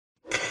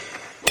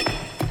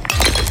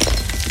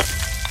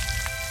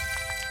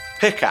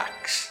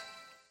Pickaxe.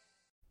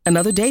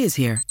 Another day is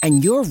here,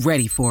 and you're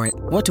ready for it.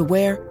 What to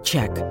wear?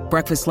 Check.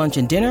 Breakfast, lunch,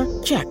 and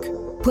dinner? Check.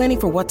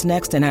 Planning for what's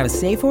next and how to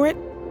save for it?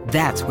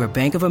 That's where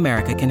Bank of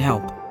America can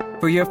help.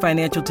 For your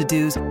financial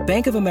to-dos,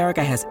 Bank of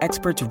America has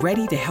experts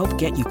ready to help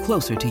get you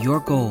closer to your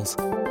goals.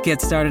 Get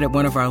started at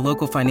one of our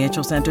local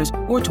financial centers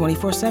or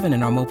 24/7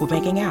 in our mobile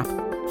banking app.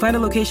 Find a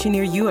location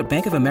near you at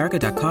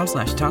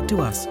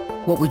bankofamerica.com/talktous.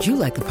 What would you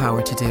like the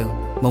power to do?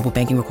 Mobile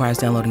banking requires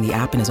downloading the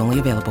app and is only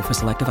available for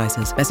select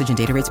devices. Message and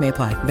data rates may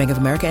apply. Bank of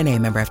America N.A.,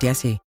 member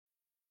FDIC.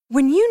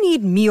 When you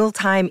need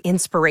mealtime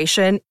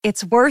inspiration,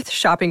 it's worth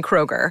shopping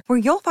Kroger, where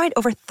you'll find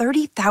over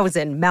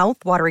 30,000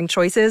 mouth-watering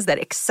choices that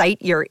excite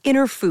your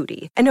inner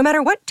foodie. And no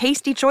matter what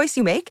tasty choice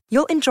you make,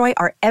 you'll enjoy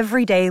our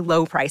everyday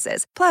low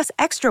prices, plus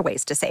extra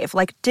ways to save,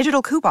 like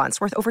digital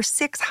coupons worth over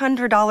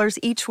 $600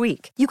 each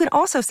week. You can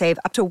also save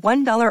up to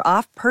 $1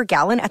 off per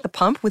gallon at the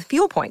pump with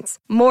fuel points.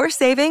 More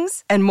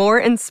savings and more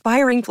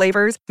inspiring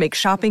flavors make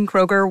shopping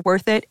Kroger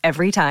worth it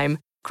every time.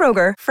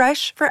 Kroger,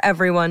 fresh for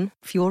everyone.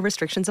 Fuel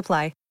restrictions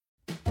apply.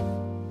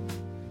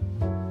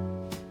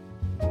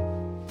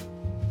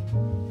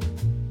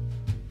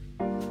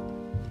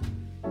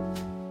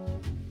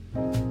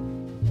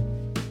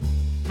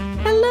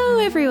 Hello,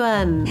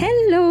 everyone.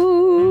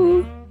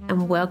 Hello.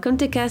 And welcome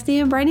to Kirsty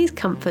and Bryony's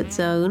Comfort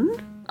Zone.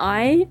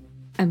 I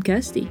am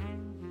Kirsty.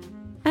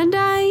 And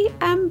I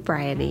am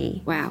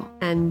Bryony. Wow.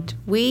 And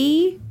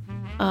we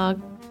are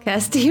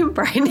Kirsty and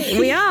Bryony.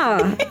 We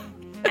are.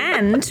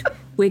 And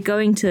we're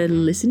going to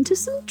listen to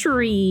some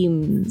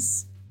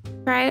dreams.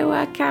 Try to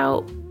work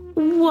out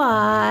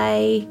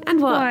why.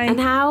 And what. Why? And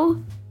how.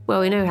 Well,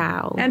 we know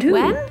how. And who?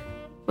 When?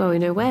 Well, we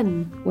know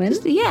when. When?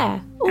 Just, yeah.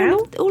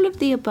 All of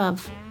the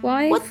above.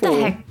 Why? What for?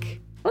 the heck?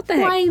 What the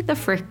heck? Why the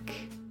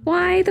frick?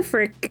 Why the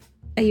frick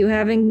are you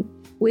having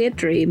weird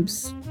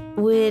dreams?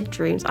 Weird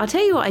dreams. I'll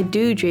tell you what I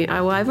do dream.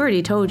 I've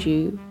already told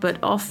you,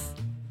 but off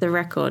the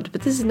record.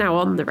 But this is now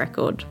on the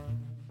record.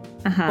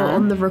 Uh-huh. Or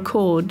on the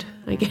record,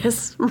 I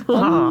guess.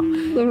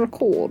 On the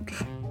record.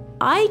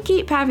 I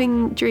keep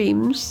having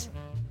dreams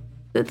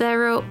that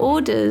there are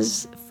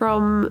orders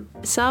from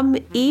some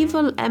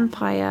evil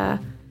empire,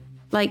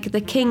 like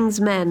the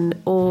King's Men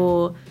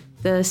or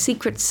the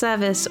Secret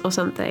Service or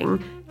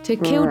something, to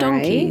kill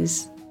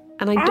donkeys.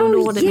 And I don't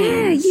know what it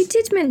means. Yeah, you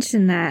did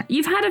mention that.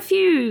 You've had a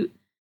few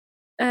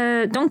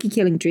donkey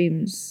killing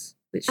dreams.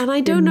 And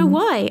I don't know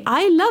why.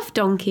 I love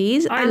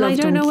donkeys. I don't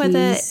donkeys. know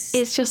whether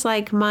it's just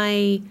like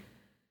my...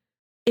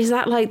 Is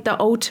that like the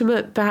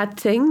ultimate bad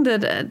thing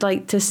that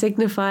like to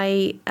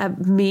signify a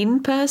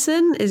mean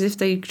person is if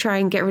they try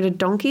and get rid of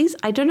donkeys?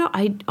 I don't know.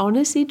 I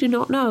honestly do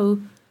not know.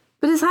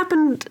 But it's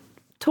happened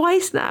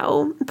twice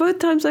now. Both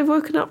times I've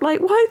woken up like,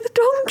 why the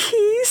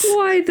donkeys?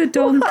 Why the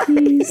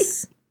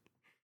donkeys?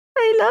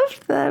 I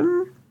love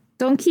them.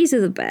 Donkeys are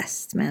the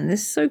best, man. They're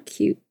so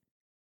cute.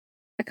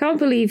 I can't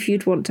believe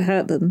you'd want to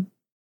hurt them.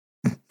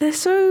 They're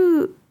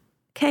so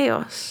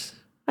chaos.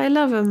 I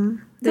love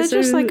them. They're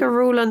just like a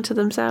rule unto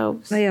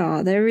themselves. They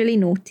are. They're really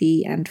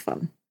naughty and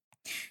fun.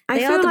 I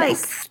feel like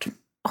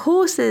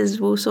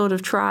horses will sort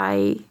of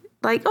try,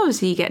 like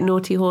obviously you get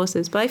naughty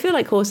horses, but I feel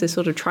like horses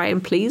sort of try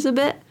and please a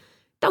bit.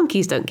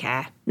 Donkeys don't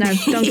care. No,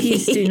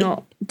 donkeys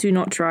do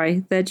not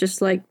try. They're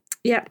just like,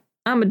 yeah,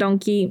 I'm a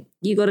donkey.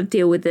 You got to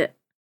deal with it.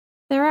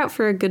 They're out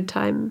for a good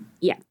time.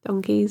 Yeah.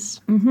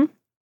 Donkeys. Mm-hmm.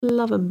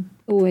 Love them.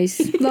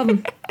 Always. Love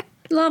them.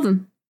 Love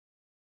them.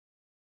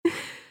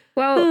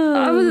 Well,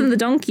 other than the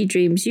donkey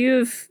dreams,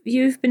 you've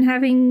been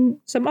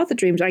having some other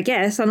dreams, I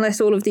guess,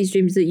 unless all of these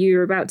dreams that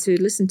you're about to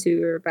listen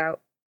to are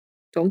about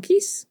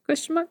donkeys?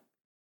 Question mark?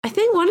 I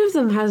think one of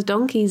them has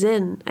donkeys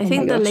in. I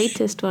think the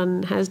latest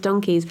one has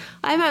donkeys.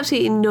 I have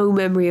absolutely no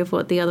memory of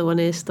what the other one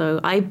is, though.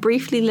 I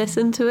briefly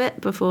listened to it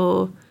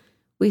before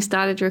we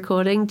started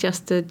recording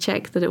just to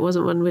check that it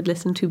wasn't one we'd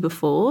listened to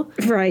before.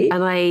 Right.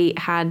 And I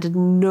had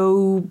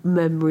no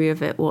memory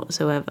of it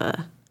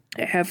whatsoever.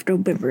 I have no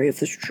memory of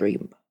this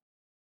dream.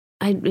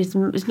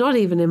 It's not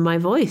even in my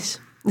voice.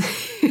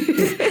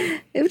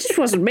 It just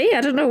wasn't me. I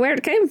don't know where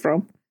it came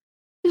from.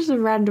 Just a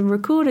random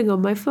recording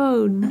on my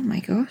phone. Oh my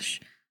gosh.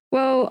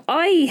 Well,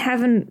 I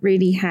haven't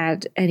really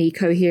had any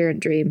coherent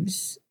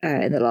dreams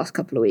in the last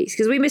couple of weeks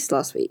because we missed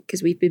last week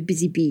because we've been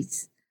busy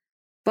bees.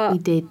 But we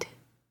did.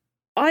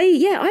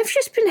 I've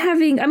just been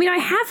having, I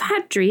have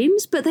had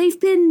dreams, but they've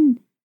been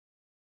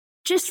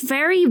just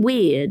very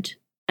weird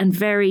and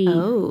very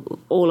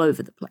all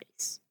over the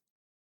place.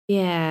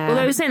 Yeah.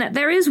 Although I was saying that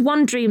there is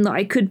one dream that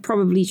I could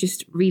probably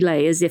just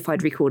relay as if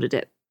I'd recorded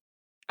it.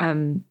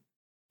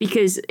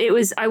 Because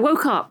I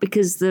woke up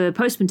because the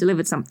postman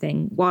delivered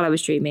something while I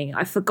was dreaming.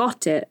 I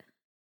forgot it,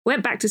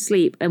 went back to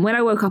sleep, and when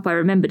I woke up, I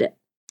remembered it.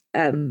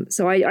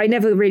 So I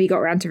never really got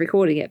around to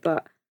recording it,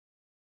 but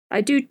I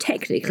do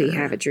technically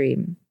have a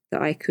dream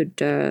that I could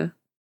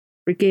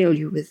regale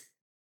you with.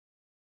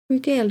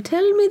 Regale,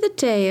 tell me the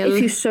tale.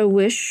 If you so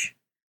wish.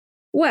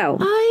 Well,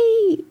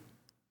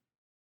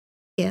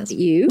 Yes.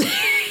 You?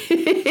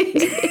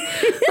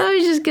 I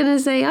was just going to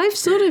say, I've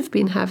sort of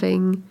been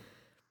having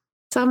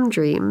some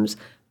dreams,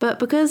 But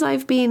because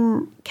I've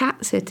been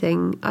cat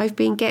sitting, I've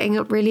been getting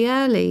up really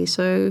early.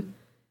 So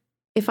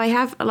if I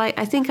have, like,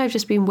 I think I've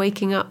just been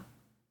waking up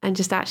and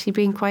just actually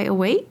being quite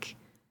awake.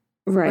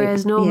 Right.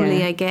 Whereas normally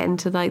yeah. I get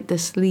into like the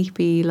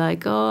sleepy,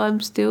 like, oh, I'm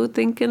still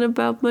thinking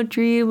about my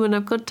dream and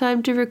I've got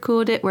time to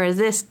record it. Whereas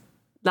this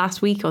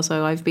last week or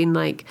so, I've been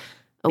like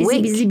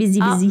awake,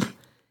 busy, up,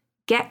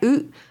 get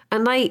out.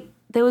 And like,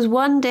 there was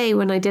one day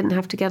when I didn't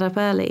have to get up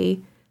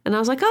early and I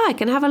was like, oh, I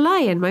can have a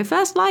lie-in, my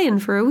first lie-in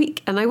for a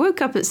week. And I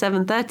woke up at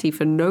 7:30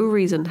 for no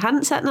reason.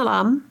 Hadn't set an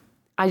alarm.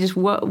 I just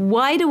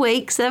wide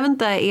awake,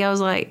 7:30. I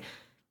was like,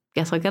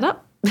 guess I'll get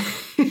up.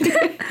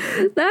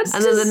 That's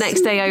and then the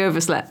next day I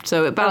overslept,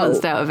 so it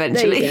balanced out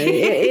eventually.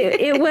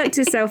 it worked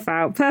itself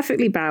out,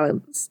 perfectly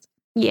balanced.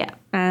 Yeah,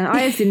 and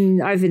I've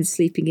been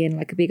sleeping in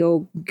like a big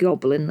old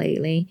goblin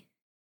lately.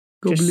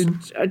 Goblin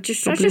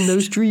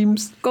those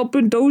dreams.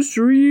 Goblin those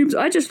dreams.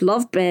 I just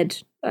love bed.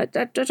 I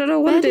don't know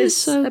what bed it is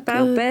so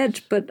about good.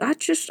 bed, but I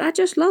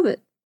just love it.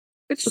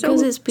 It's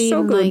because it's been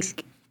so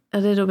like a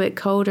little bit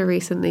colder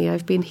recently.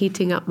 I've been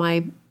heating up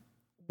my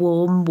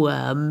warm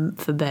worm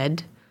for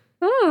bed.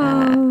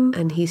 Oh.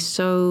 And he's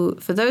so,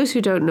 for those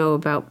who don't know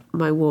about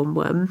my warm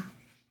worm,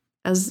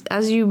 as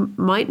you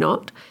might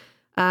not,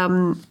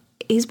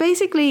 he's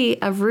basically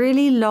a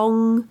really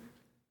long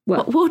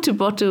hot water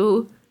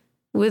bottle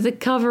with a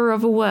cover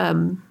of a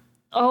worm.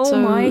 Oh so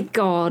my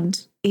God.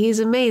 He's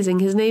amazing.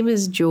 His name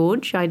is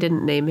George. I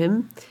didn't name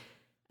him.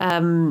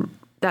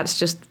 That's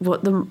just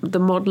what the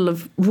model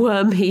of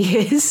worm he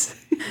is.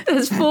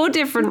 There's 4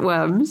 different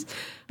worms.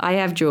 I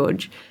have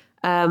George.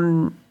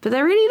 But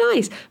they're really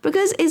nice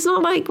because it's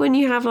not like when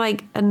you have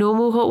like a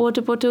normal hot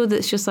water bottle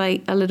that's just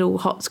like a little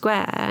hot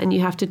square and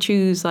you have to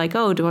choose like,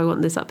 oh, do I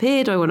want this up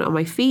here? Do I want it on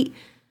my feet?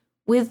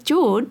 With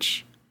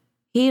George,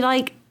 he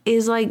like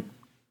is like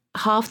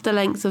half the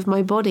length of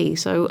my body,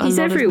 so a lot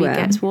everywhere. of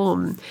me gets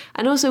warm.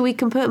 And also we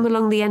can put him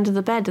along the end of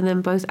the bed and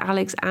then both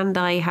Alex and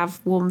I have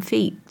warm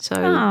feet. So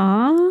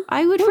Aww,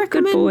 I would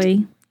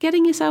recommend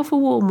getting yourself a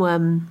warm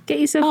worm. Get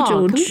yourself a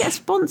George. Can we get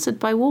sponsored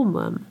by Warm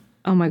Worm?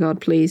 Oh my God,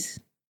 please.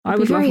 I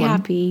would be very love one.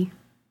 happy.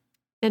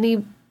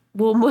 Any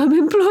Warm Worm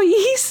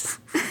employees?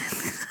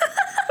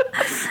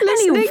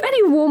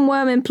 Any Warm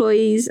Worm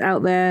employees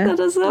out there? Hit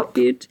us up.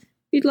 You'd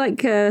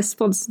like a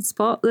sponsored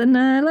spot, then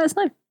let us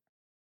know.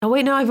 Oh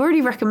wait, no, I've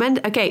already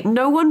recommended. Okay,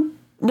 no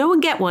one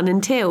get one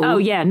until. Oh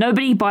yeah,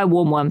 nobody buy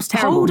warm worms.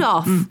 Terrible. Hold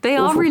off. They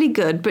awful. are really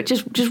good, but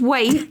just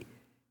wait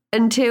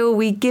until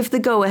we give the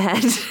go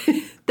ahead,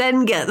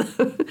 then get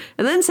them,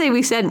 and then say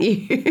we sent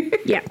you.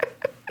 Yeah.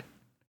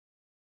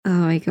 Oh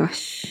my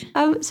gosh.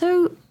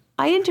 So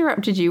I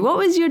interrupted you. What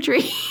was your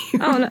dream?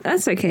 Oh, no,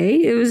 that's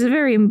okay. It was a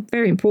very,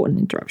 very important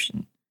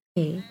interruption.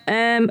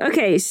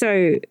 Okay,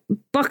 so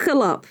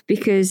buckle up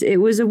because it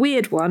was a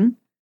weird one.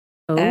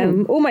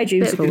 All my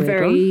dreams have been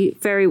very,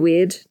 very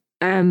weird.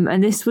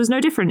 And this was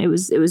no different. It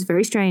was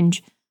very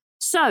strange.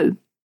 So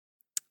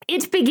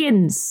it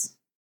begins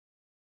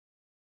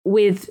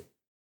with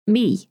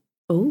me.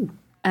 Oh.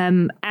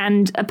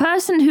 And a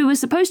person who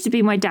was supposed to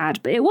be my dad,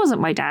 but it wasn't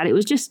my dad. It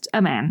was just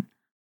a man.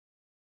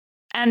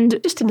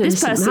 And just an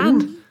innocent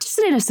man. Just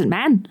an innocent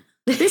man.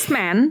 This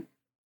man,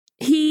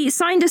 he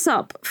signed us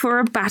up for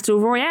a battle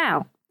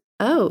royale.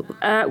 Oh.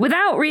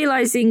 Without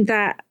realizing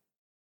that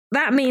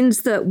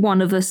means that one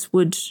of us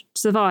would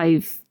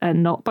survive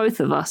and not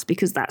both of us,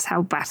 because that's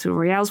how battle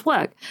royales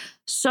work.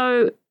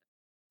 So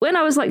when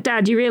I was like,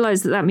 Dad, you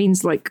realize that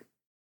means like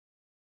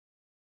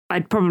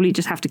I'd probably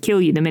just have to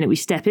kill you the minute we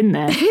step in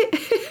there.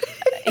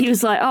 He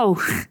was like, oh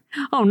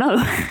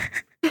no.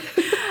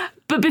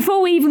 But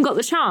before we even got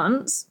the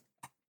chance,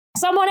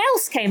 someone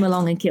else came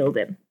along and killed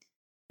him.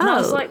 And I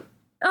was like,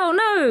 oh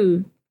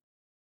no,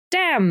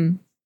 damn,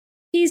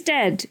 he's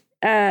dead.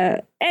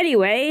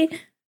 Anyway,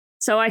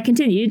 so I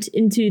continued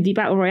into the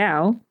battle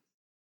royale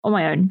on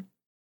my own.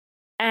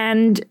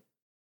 And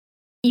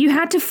you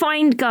had to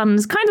find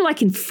guns, kind of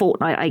like in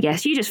Fortnite, I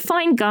guess. You just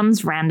find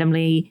guns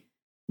randomly,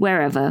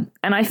 wherever.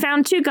 And I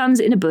found 2 guns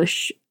in a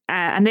bush,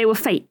 and they were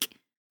fake.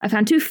 I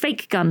found 2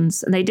 fake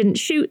guns, and they didn't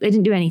shoot, they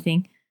didn't do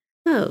anything.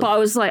 Oh. But I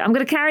was like, I'm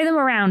going to carry them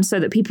around so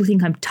that people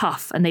think I'm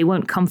tough and they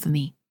won't come for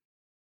me.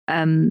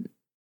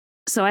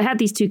 So I had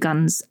these 2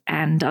 guns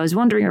and I was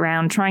wandering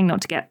around trying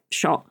not to get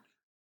shot.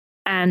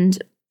 And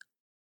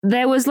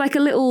there was like a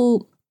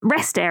little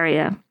rest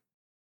area,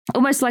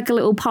 almost like a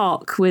little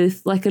park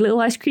with like a little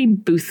ice cream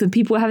booth and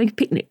people were having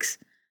picnics.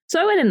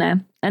 So I went in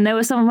there and there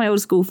were some of my old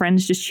school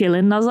friends just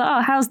chilling. And I was like,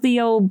 oh, how's the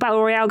old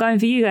battle royale going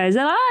for you guys?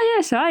 They're like, oh,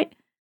 yes, all right.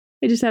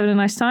 We're just having a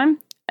nice time.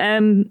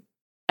 And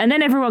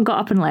then everyone got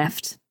up and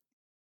left.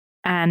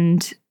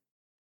 And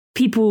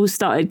people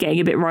started getting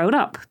a bit riled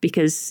up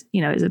because,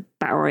 you know, it's a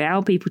battle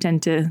royale. People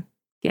tend to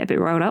get a bit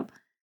riled up.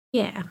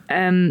 Yeah.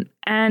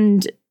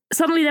 And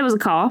suddenly there was a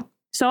car.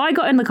 So I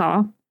got in the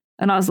car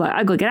and I was like,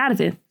 I got to get out of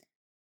here.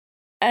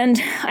 And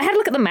I had a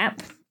look at the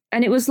map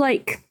and it was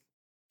like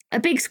a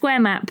big square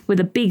map with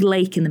a big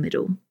lake in the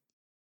middle.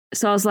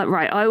 So I was like,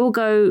 right, I will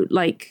go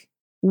like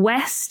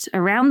west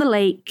around the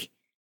lake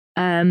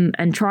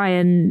and try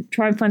and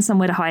find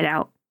somewhere to hide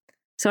out.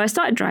 So I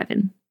started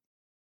driving.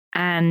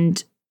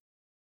 and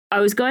I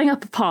was going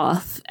up a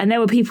path, and there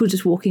were people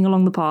just walking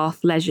along the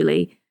path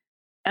leisurely.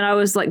 And I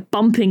was like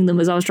bumping them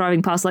as I was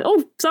driving past, like,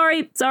 oh,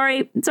 sorry.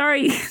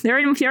 You're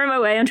in my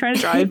way. I'm trying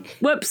to drive.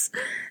 Whoops.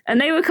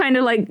 And they were kind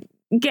of like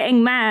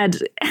getting mad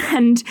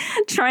and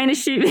trying to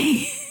shoot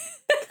me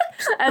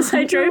as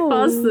I drove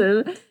past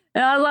them.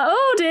 And I was like,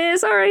 oh dear,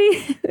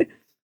 sorry.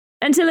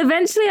 Until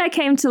eventually I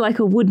came to like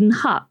a wooden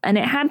hut, and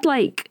it had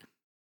like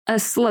a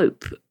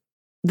slope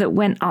that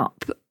went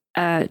up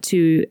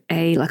to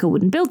a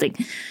wooden building.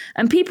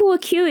 And people were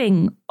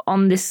queuing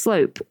on this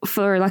slope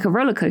for like a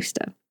roller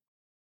coaster.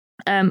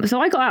 So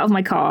I got out of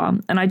my car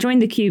and I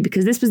joined the queue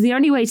because this was the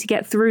only way to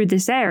get through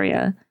this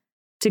area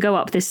to go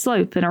up this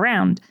slope and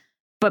around.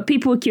 But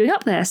people were queuing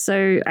up there,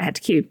 so I had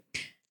to queue.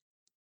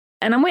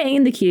 And I'm waiting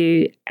in the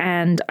queue,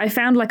 and I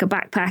found like a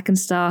backpack and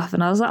stuff,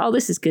 and I was like, oh,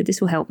 this is good. This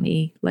will help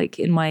me like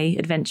in my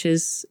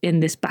adventures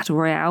in this battle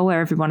royale where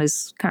everyone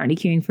is currently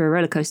queuing for a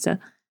roller coaster.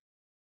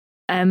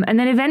 And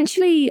then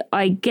eventually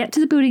I get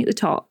to the building at the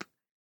top,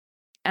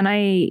 and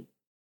I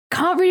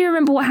can't really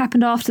remember what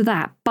happened after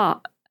that,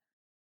 but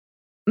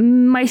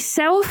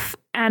myself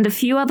and a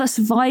few other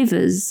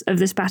survivors of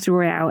this battle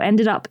royale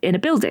ended up in a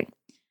building,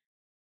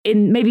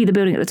 in maybe the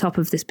building at the top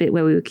of this bit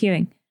where we were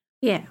queuing.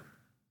 Yeah.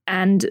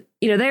 And,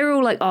 you know, they were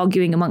all like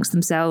arguing amongst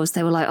themselves.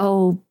 They were like,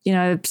 oh, you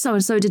know,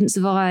 so-and-so didn't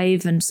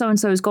survive, and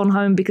so-and-so has gone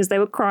home because they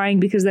were crying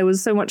because there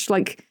was so much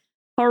like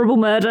horrible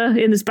murder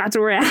in this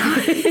battle royale.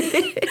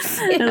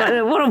 And,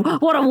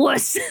 like, what a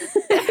wuss.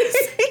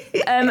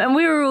 And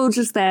we were all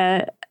just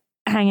there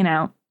hanging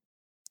out.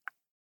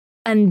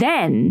 And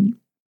then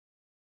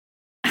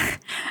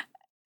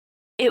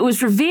it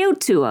was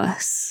revealed to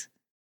us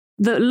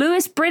that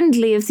Lewis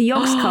Brindley of the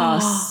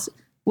Yogscast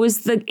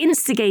was the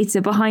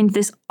instigator behind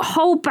this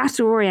whole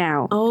battle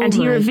royale. And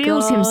he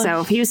reveals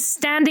himself. He was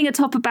standing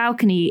atop a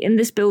balcony in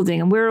this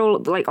building, and we're all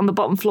like on the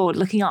bottom floor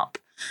looking up.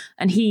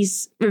 And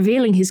he's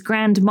revealing his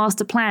grand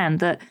master plan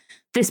that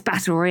this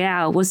battle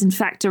royale was in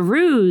fact a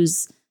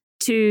ruse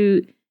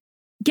to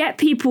get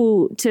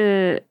people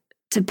to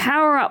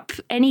power up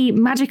any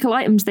magical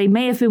items they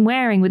may have been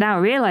wearing without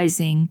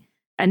realizing.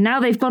 And now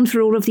they've gone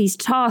through all of these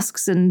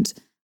tasks and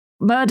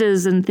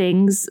murders and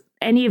things,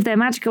 any of their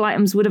magical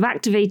items would have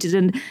activated,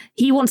 and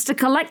he wants to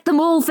collect them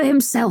all for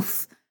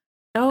himself.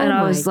 And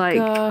I was like,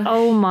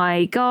 oh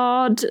my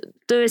God,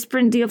 Lewis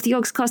Brindley of the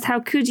Yogscast, how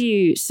could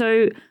you?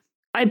 So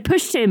I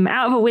pushed him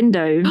out of a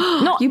window.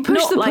 You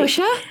pushed the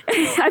pusher?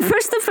 I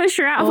pushed the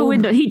pusher out of a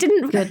window. He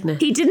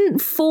didn't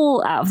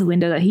fall out of the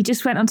window though. He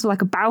just went onto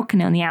like a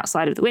balcony on the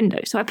outside of the window.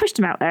 So I pushed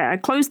him out there. I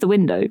closed the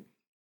window.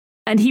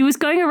 And he was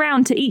going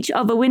around to each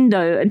other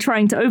window and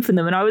trying to open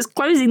them. And I was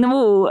closing them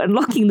all and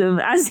locking them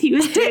as he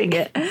was doing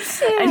it.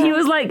 And he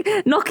was like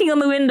knocking on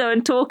the window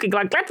and talking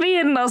like, let me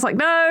in. And I was like,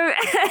 no.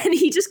 And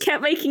he just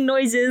kept making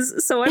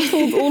noises. So I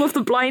pulled all of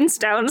the blinds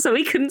down so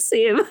we couldn't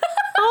see him. And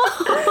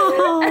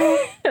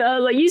I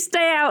was like, you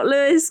stay out,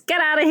 Lewis. Get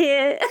out of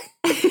here.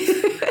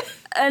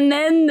 And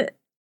then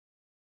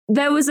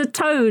there was a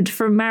Toad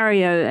from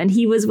Mario, and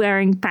he was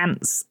wearing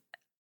pants.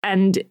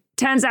 And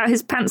turns out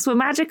his pants were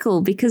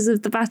magical because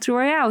of the battle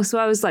royale. So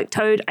I was like,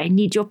 Toad, I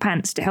need your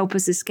pants to help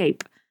us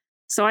escape.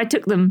 So I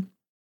took them,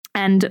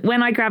 and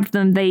when I grabbed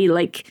them, they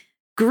like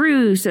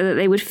grew so that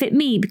they would fit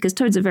me because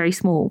Toads are very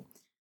small.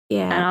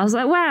 Yeah. And I was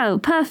like, wow,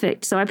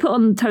 perfect. So I put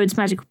on Toad's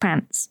magical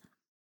pants,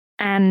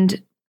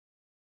 and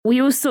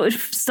we all sort of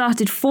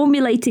started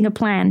formulating a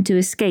plan to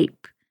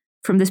escape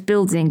from this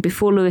building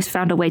before Lewis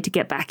found a way to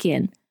get back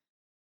in.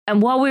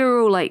 And while we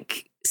were all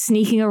like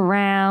sneaking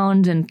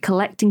around and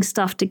collecting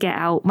stuff to get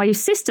out, my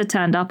sister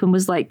turned up and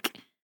was like,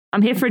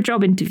 I'm here for a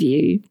job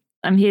interview.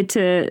 I'm here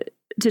to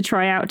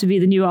try out to be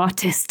the new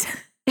artist.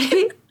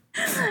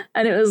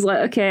 And it was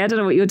like, okay, I don't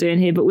know what you're doing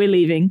here, but we're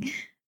leaving.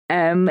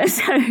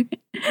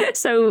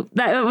 So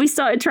that we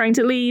started trying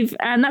to leave,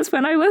 and that's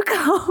when I woke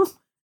up.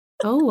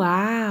 Oh,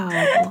 wow.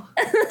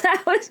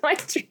 That was my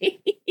dream.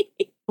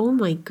 Oh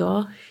my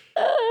gosh.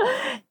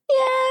 Yeah.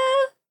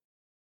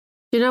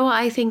 Do you know what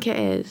I think it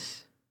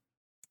is?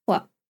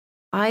 What?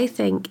 I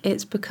think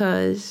it's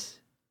because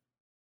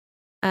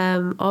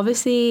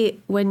obviously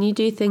when you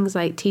do things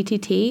like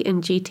TTT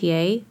and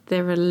GTA,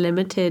 there are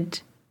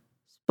limited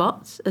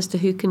spots as to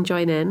who can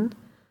join in.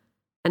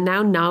 And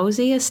now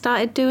Nowsy has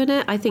started doing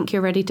it. I think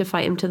you're ready to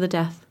fight him to the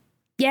death.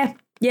 Yeah,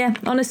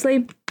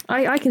 honestly,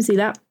 I can see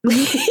that.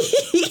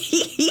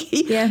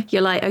 Yeah.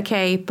 You're like,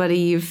 okay, buddy,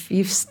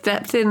 you've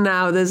stepped in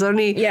now.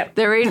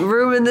 There ain't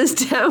room in this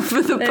town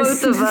for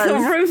both of us.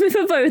 There's room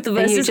for both of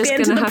us. And you're just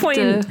going to have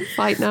to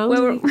fight now.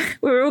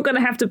 We're all going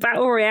to have to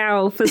battle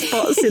royale for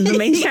spots in the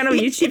main channel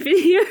YouTube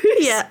videos.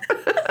 Yeah.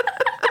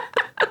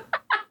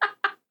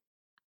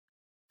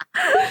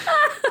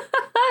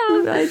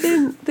 I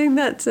think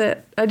that's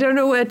it. I don't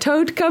know where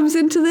Toad comes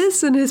into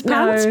this and his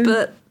pants,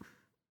 but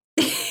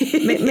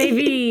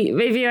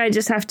maybe I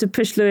just have to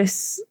push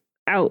Lewis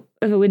out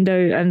of a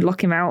window and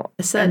lock him out,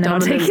 and then I'll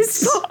take his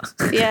spot.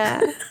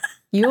 Yeah.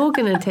 You're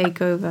going to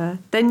take over.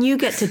 Then you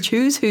get to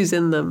choose who's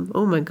in them.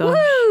 Oh my gosh.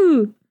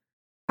 Woo!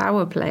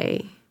 Power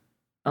play.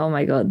 Oh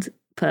my God.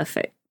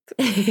 Perfect.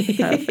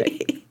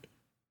 Perfect.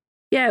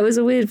 Yeah, it was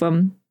a weird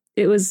one.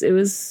 It was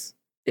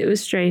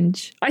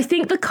strange. I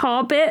think the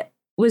car bit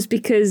was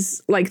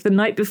because, like, the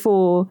night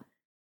before,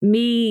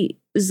 me,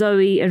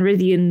 Zoe, and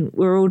Rythian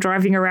were all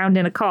driving around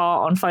in a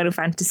car on Final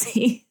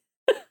Fantasy.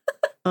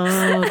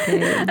 Oh,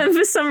 okay. And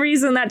for some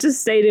reason that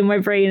just stayed in my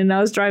brain, and I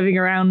was driving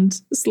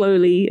around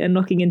slowly and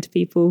knocking into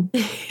people.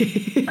 But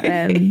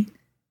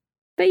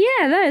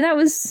yeah, no, that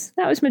was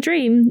my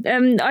dream.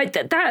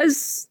 That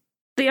is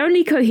the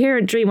only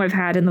coherent dream I've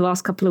had in the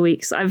last couple of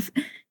weeks.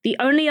 The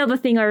only other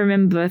thing I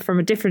remember from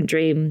a different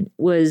dream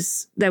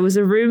was there was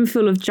a room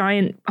full of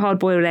giant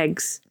hard-boiled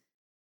eggs,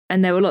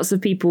 and there were lots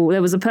of people.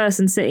 There was a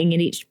person sitting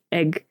in each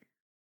egg,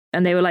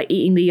 and they were like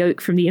eating the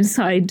yolk from the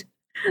inside.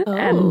 Oh.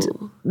 And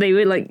they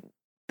were like,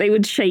 they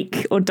would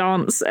shake or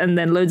dance, and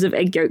then loads of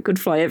egg yolk would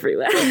fly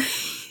everywhere. I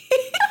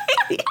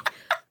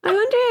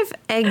wonder if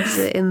eggs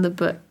are in the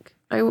book.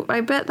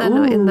 I bet they're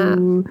not in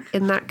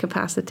that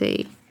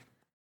capacity.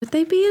 Would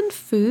they be in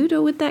food,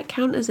 or would that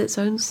count as its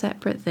own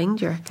separate thing,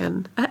 do you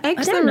reckon? Are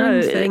eggs I don't their know.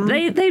 own thing?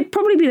 They'd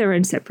probably be their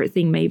own separate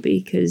thing, maybe,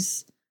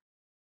 because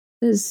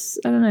there's,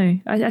 I don't know.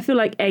 I feel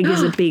like egg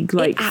is a big,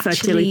 like,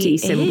 fertility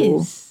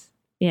symbol. Is.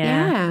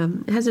 Yeah.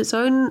 It has its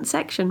own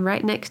section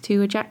right next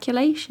to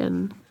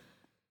ejaculation.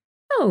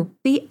 Oh,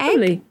 The egg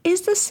lovely.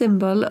 is the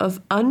symbol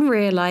of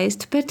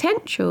unrealized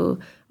potential,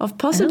 of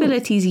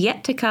possibilities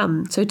yet to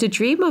come. So to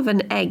dream of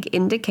an egg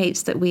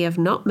indicates that we have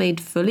not made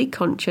fully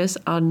conscious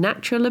our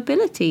natural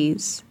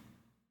abilities.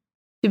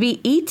 To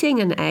be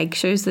eating an egg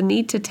shows the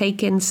need to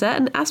take in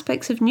certain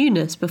aspects of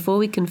newness before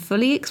we can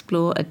fully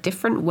explore a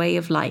different way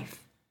of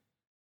life.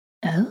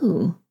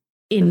 Oh,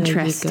 There you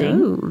interesting.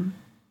 go.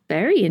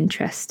 Very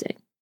interesting.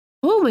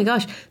 Oh my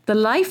gosh, the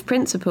life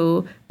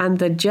principle and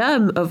the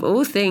germ of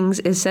all things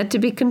is said to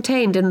be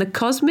contained in the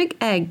cosmic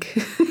egg.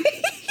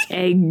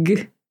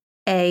 Egg.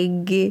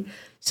 Egg.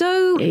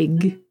 So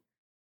Egg.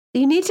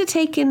 you need to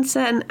take in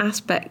certain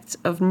aspects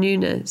of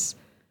newness.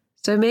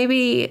 So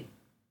maybe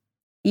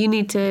you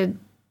need to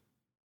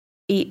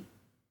eat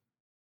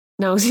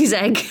Nelsie's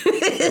egg.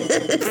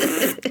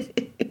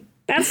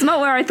 That's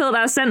not where I thought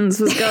that sentence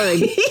was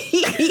going.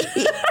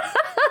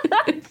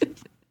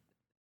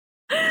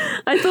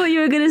 I thought you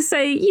were going to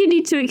say you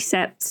need to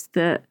accept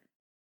that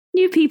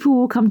new people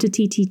will come to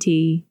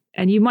TTT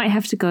and you might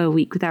have to go a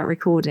week without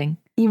recording.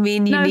 You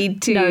mean you No,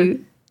 need to no.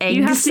 egg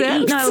You have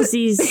to eat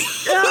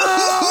Nelsie's.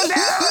 Oh,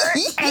 no.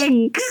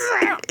 Eggs.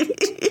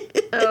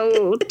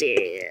 Oh,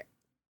 dear.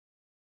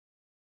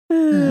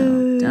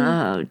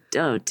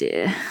 Oh,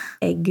 dear.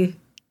 Egg.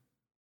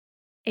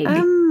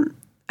 Egg.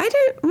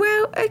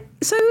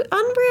 So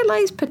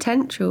unrealized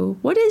potential.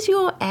 What is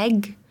your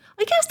egg?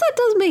 I guess that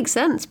does make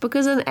sense,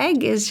 because an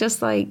egg is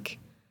just like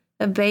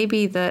a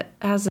baby that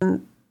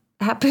hasn't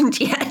happened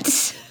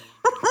yet.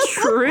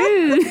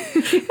 True.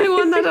 I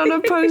want that on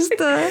a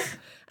poster.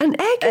 An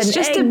egg is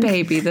just a egg.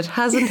 baby that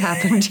hasn't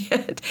happened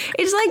yet.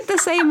 It's like the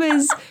same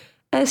as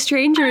a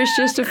stranger is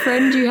just a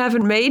friend you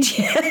haven't made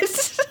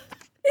yet.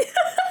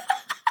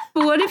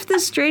 But what if the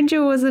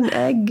stranger was an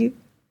egg?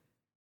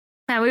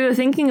 Now, we were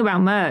thinking about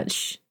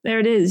merch. There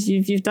it is.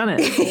 You've done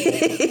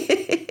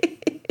it.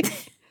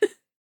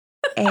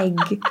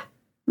 Egg.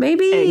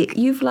 Maybe Egg.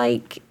 you've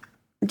like,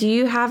 do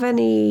you have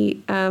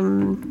any, I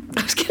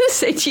was going to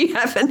say, do you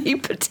have any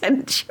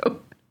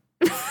potential?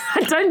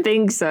 I don't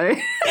think so.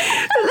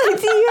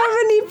 Like, do you have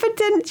any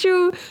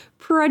potential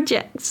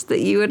projects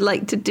that you would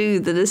like to do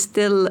that are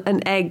still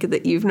an egg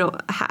that you've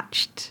not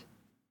hatched?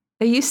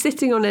 Are you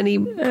sitting on any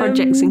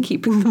projects and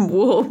keeping them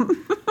warm?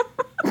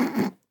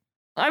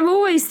 I'm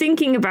always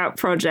thinking about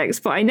projects,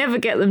 but I never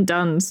get them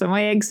done. So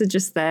my eggs are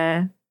just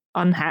there,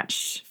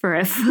 unhatched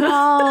forever.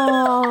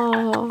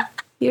 Oh,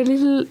 your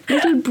little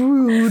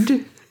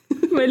brood.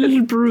 My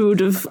little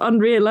brood of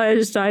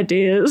unrealized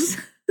ideas.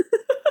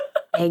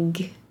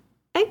 Egg.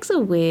 Eggs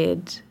are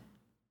weird.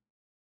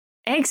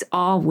 Eggs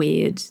are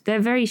weird. They're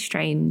very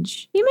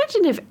strange. Can you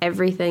imagine if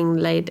everything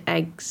laid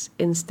eggs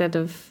instead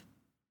of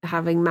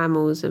having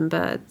mammals and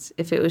birds?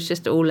 If it was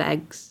just all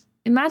eggs?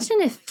 Imagine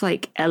if,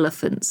 like,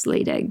 elephants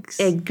laid eggs.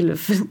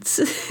 Egg-elephants.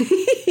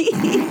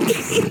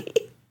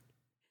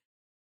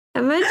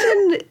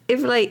 Imagine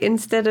if, like,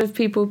 instead of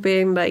people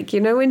being like,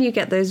 you know, when you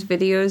get those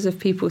videos of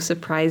people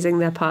surprising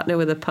their partner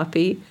with a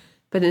puppy,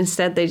 but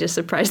instead they just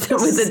surprise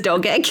them with a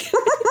dog egg.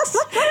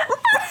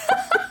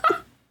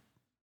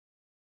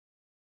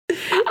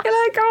 You're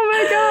like, oh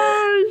my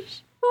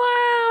gosh.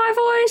 Wow, I've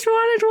always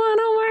wanted one.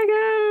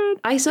 Oh my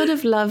god. I sort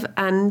of love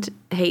and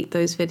hate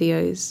those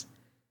videos.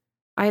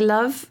 I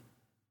love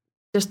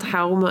just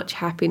how much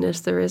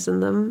happiness there is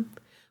in them.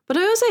 But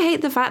I also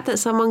hate the fact that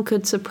someone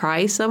could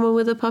surprise someone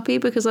with a puppy,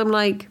 because I'm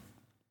like,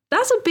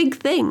 that's a big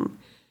thing.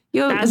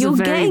 You're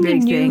getting a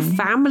new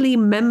family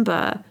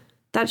member.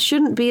 That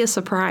shouldn't be a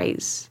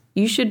surprise.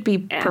 You should be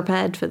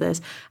prepared for this.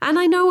 And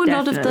I know a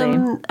lot of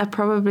them are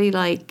probably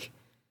like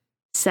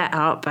set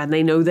up and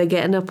they know they're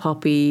getting a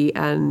puppy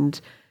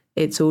and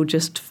it's all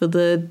just for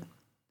the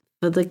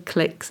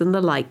clicks and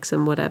the likes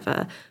and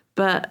whatever.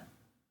 But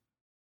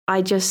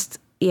I just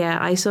yeah,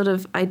 I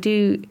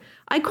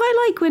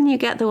quite like when you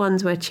get the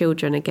ones where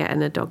children are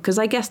getting a dog, because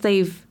I guess that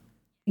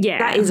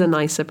is a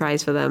nice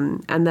surprise for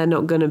them, and they're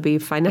not going to be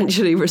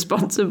financially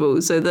responsible.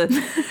 So the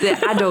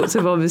adults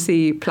have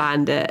obviously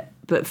planned it,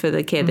 but for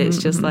the kid, it's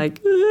just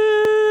like,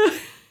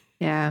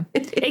 yeah.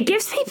 It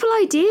gives people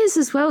ideas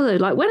as well, though.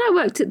 Like when I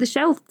worked at the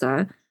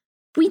shelter,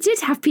 we did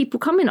have people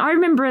come in. I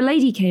remember a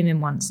lady came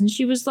in once, and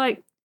she was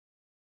like,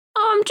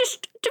 "Oh, I'm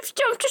just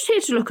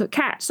here to look at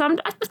cats. I'm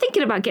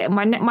thinking about getting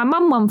my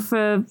mum one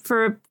for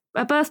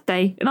a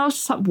birthday." And I was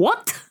just like,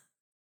 "What?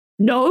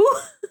 No."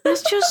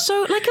 That's just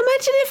so, like, imagine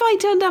if I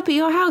turned up at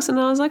your house and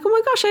I was like, "Oh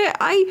my gosh,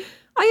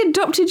 I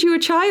adopted you a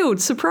child,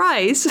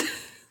 surprise.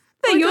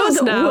 They're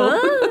yours now.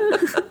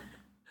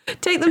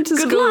 Take them to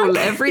school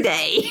every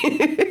day."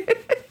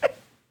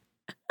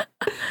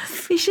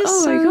 It's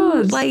just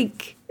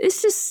like,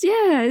 it's just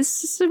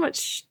so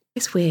much,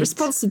 it's weird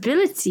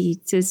responsibility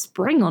to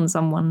spring on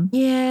someone.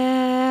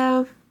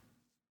 Yeah.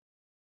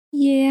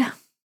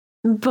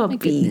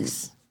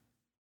 Puppies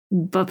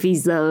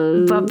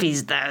though.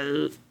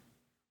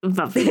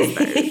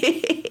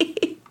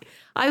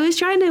 I was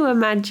trying to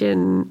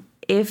imagine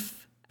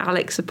if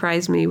Alex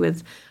surprised me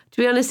with,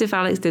 to be honest, if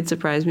Alex did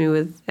surprise me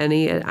with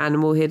any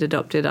animal he'd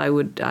adopted, I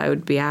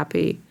would be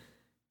happy.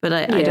 But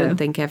I don't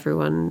think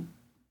everyone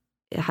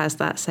has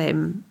that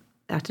same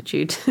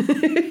attitude.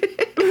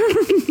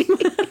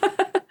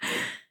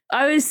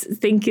 I was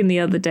thinking the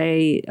other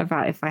day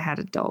about if I had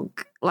a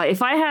dog. Like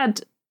if I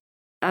had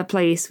a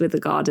place with a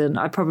garden,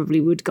 I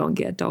probably would go and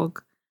get a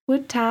dog.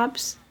 Would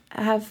Tabs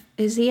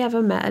has he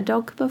ever met a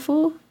dog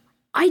before?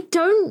 I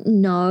don't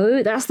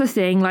know. That's the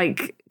thing.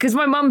 Like, because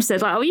my mum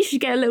said, like, "Oh, you should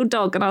get a little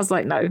dog," and I was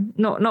like, "No,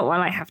 not when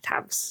I have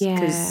Tabs."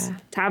 Because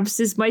Tabs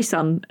is my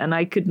son, and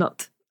I could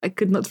not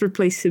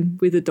replace him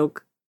with a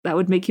dog. That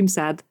would make him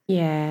sad.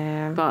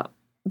 Yeah. But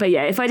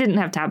yeah, if I didn't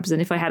have Tabs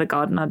and if I had a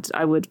garden,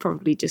 I would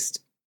probably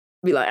just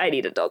be like, "I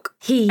need a dog.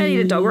 I need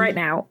a dog right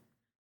now."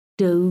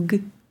 Dog.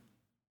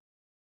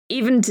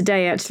 Even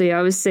today, actually,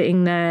 I was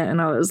sitting there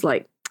and I was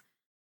like,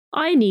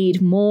 "I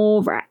need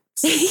more rats."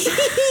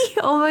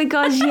 Oh my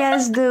gosh,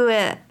 yes, do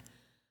it.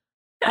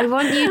 I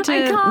want you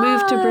to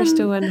move to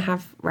Bristol and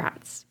have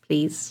rats,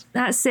 please.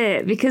 That's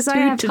it, because I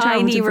have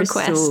tiny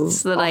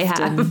requests that I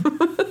have.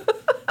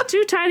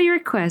 2 tiny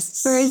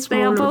requests. Very small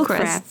they are both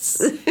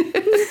requests. Rats.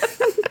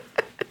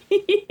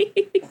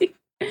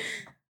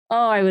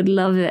 Oh, I would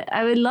love it.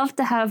 I would love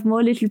to have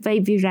more little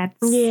baby rats.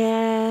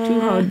 Yeah. To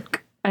hug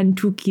and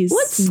to kiss.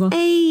 What's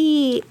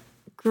a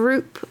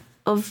group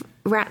of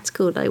rats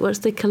called? Like, what's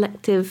the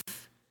collective?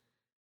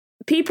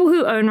 People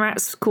who own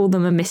rats call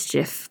them a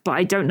mischief, but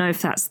I don't know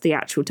if that's the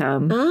actual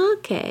term.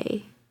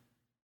 Okay.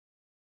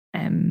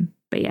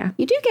 But yeah.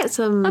 You do get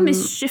some a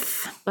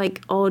mischief.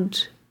 Like odd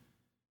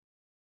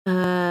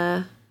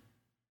nouns?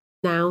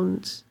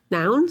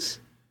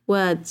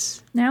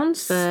 Words.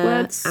 Nouns? For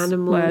words.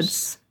 Animals.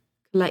 Words.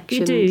 Collections.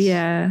 You do,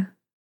 yeah.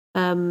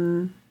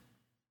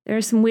 There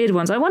are some weird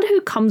ones. I wonder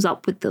who comes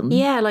up with them.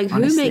 Yeah, like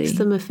honestly. Who makes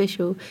them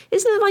official?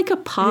 Isn't it like a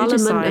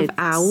parliament of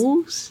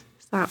owls?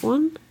 Is that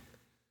one?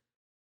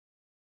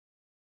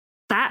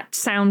 That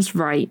sounds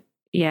right.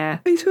 Yeah.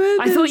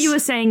 I thought you were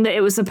saying that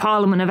it was a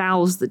parliament of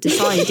owls that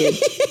decided.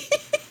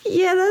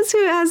 Yeah, that's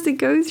who it has to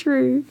go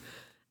through.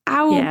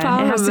 Parliament. It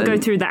has to go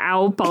through the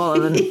owl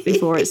parliament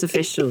before it's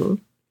official.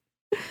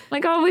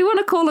 Like, "Oh, we want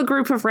to call a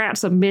group of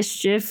rats a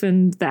mischief,"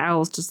 and the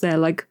owl's just there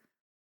like,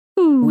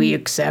 "Ooh. We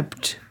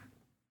accept."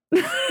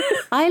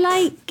 I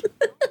like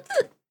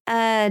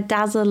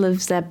Dazzle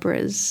of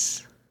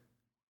Zebras.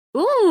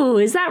 Ooh,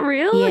 is that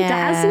real? Yeah, a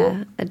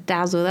dazzle? A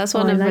dazzle. That's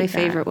one of my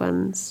favourite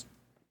ones.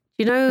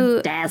 Do you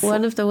know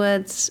one of the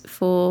words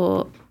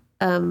for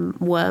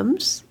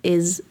worms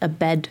is a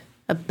bed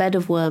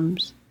of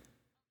worms?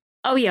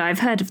 Oh, yeah, I've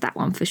heard of that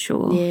one for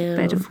sure. Yeah.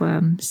 Bed of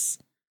worms.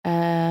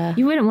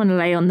 You wouldn't want to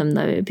lay on them,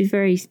 though. It'd be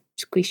very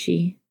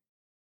squishy.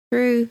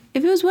 True.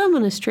 If it was worm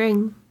on a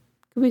string,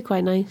 it could be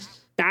quite nice.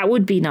 That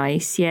would be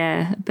nice,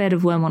 yeah. A bed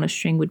of worm on a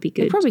string would be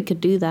good. I probably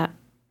could do that.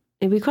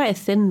 It'd be quite a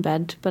thin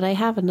bed, but I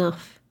have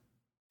enough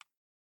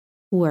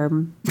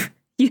worm.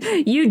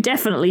 You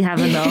definitely have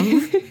enough.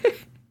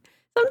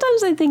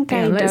 Sometimes I think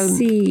I let's don't.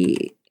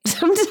 See.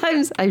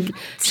 Sometimes I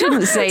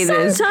shouldn't say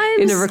this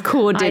in a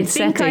recorded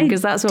setting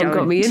because that's what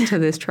got me into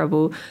this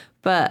trouble.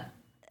 But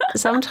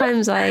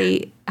sometimes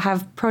I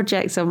have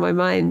projects on my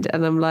mind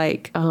and I'm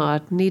like, "Oh, I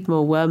need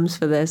more worms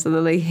for this." And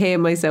then I hear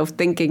myself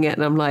thinking it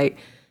and I'm like,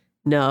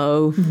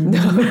 no,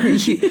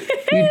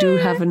 you do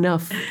have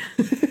enough.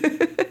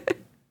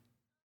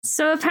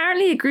 So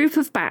apparently a group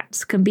of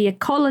bats can be a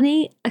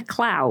colony, a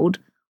cloud,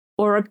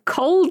 or a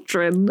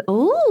cauldron.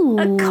 Oh,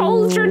 a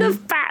cauldron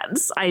of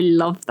bats. I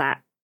love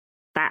that.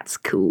 That's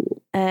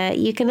cool.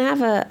 You can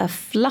have a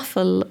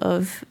fluffle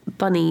of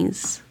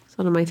bunnies. It's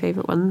one of my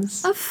favourite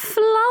ones. A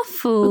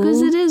fluffle?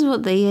 Because it is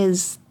what they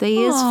is. They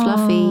is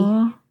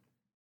fluffy.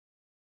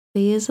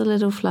 They is a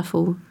little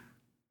fluffle.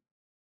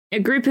 A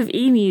group of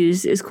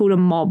emus is called a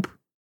mob,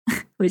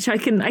 which I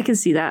can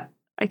see that.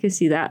 I can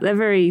see that. They're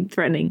very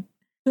threatening.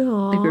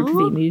 Aww. A group of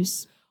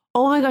emus.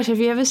 Oh my gosh, have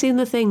you ever seen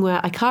the thing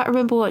where, I can't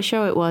remember what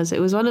show it was.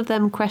 It was one of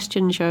them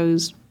question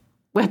shows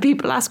where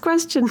people ask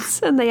questions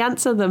and they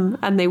answer them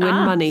and they win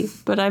money.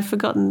 But I've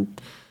forgotten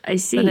I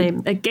see. the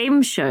name. A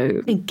game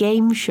show. A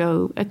game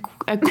show. A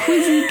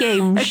quizzy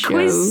game show.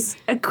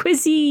 A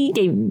quizzy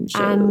game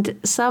show. And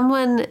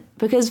someone,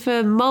 because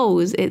for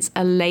moles, it's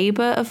a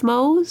labour of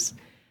moles.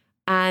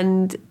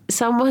 And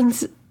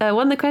someone's,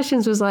 one of the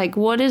questions was like,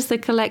 what is the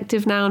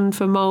collective noun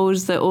for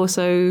moles that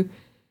also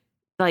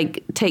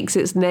like takes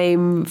its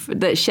name,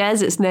 that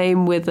shares its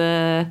name with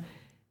a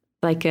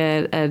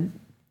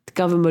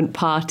government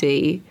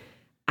party?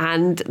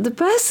 And the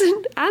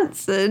person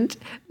answered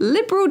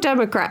Liberal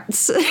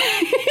Democrats.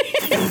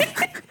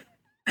 Like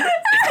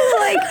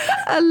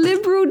a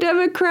Liberal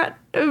Democrat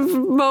of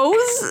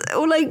moles?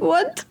 Or like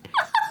what?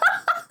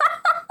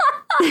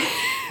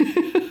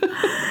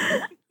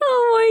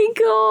 Oh my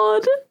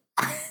god.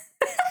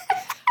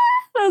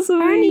 That's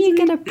amazing. Apparently you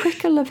get a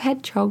prickle of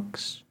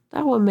hedgehogs.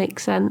 That one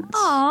makes sense.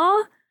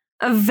 Aww.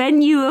 A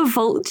venue of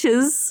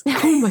vultures.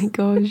 Oh my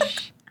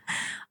gosh.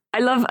 I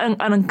love an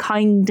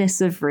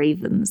unkindness of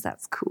ravens.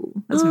 That's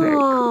cool. That's very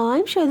cool.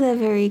 I'm sure they're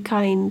very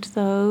kind,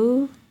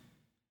 though.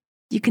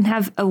 You can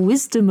have a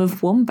wisdom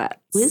of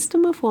wombats.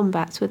 Wisdom of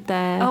wombats with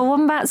their, Oh,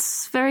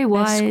 wombats, very their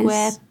wise.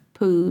 square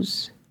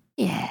poos.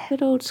 Yeah.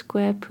 Good old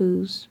square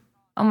poos.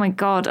 Oh my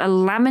god, a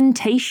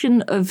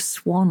lamentation of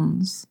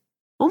swans.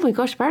 Oh my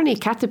gosh, apparently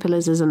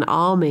caterpillars is an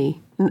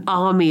army. An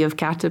army of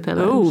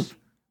caterpillars. Oh,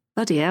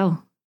 bloody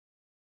hell.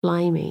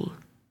 Blimey.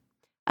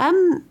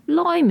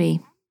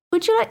 Blimey.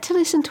 Would you like to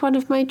listen to one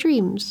of my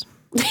dreams?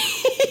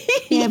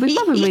 Yeah,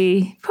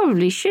 we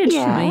probably should,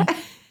 Yeah. shouldn't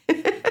we?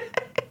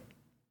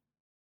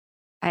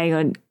 Hang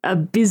on, a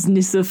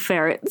business of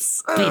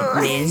ferrets.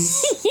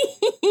 Business.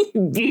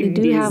 We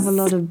do have a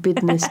lot of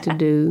business to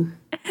do.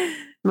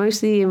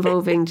 Mostly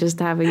involving just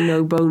having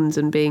no bones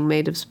and being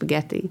made of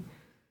spaghetti.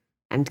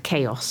 And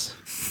chaos.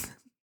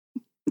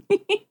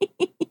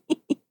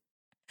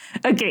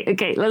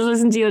 Okay, let's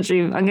listen to your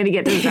dream. I'm going to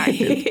get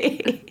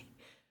distracted.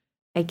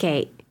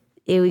 Okay,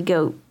 here we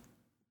go.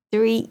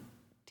 3,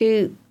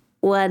 2,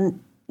 1,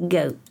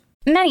 go.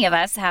 Many of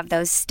us have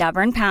those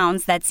stubborn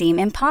pounds that seem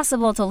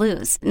impossible to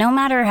lose, no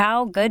matter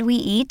how good we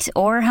eat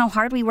or how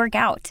hard we work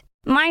out.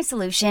 My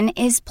solution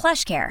is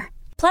PlushCare.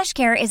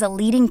 PlushCare is a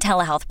leading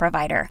telehealth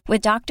provider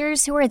with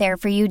doctors who are there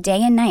for you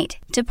day and night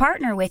to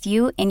partner with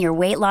you in your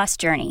weight loss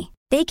journey.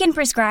 They can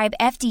prescribe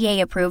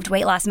FDA-approved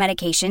weight loss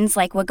medications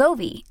like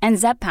Wegovy and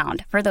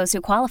Zepbound for those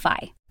who qualify.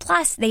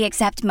 Plus, they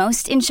accept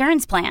most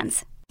insurance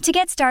plans. To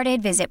get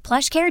started, visit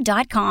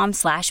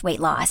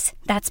plushcare.com/weightloss.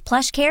 That's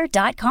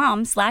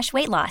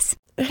plushcare.com/weightloss.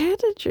 I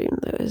had a dream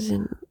that was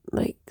in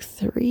like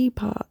 3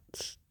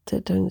 parts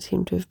that don't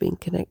seem to have been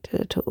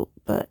connected at all.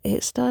 But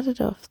it started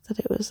off that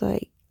it was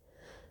like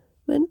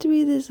meant to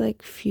be this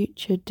like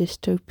future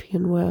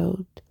dystopian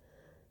world.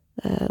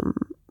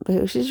 But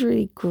it was just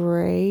really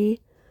grey.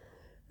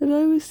 And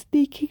I was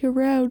sneaking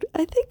around.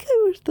 I think I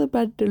was the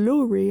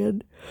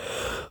Mandalorian.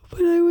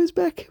 But I was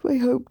back in my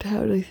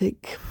hometown, I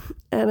think.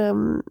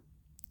 And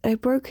I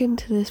broke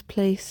into this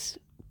place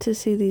to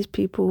see these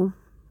people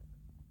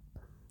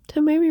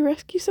to maybe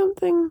rescue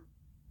something.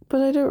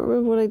 But I don't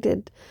remember what I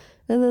did.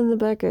 And then the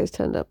bad guys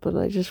turned up and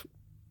it just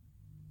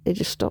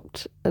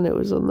stopped. And it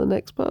was on the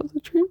next part of the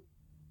dream.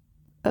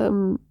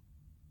 The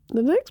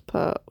next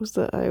part was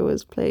that I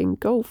was playing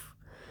golf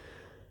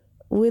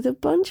with a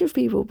bunch of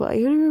people, but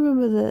I only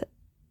remember that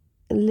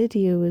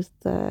Lydia was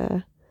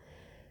there,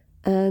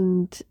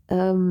 and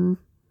it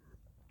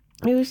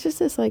was just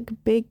this like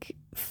big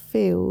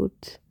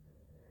field,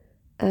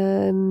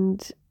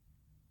 and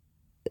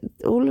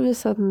all of a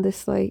sudden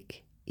this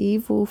like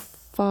evil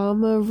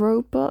farmer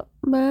robot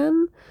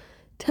man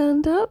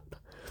turned up,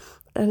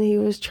 and he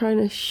was trying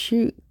to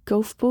shoot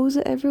golf balls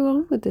at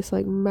everyone with this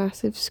like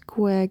massive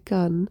square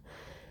gun,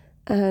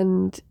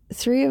 and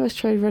 3 of us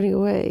tried running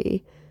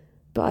away.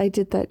 But I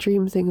did that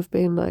dream thing of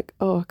being like,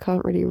 oh, I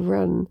can't really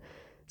run.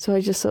 So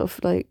I just sort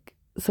of like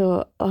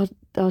thought,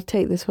 I'll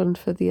take this one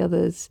for the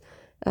others.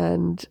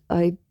 And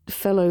I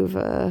fell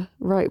over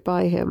right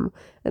by him.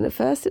 And at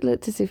first it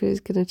looked as if he was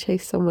going to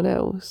chase someone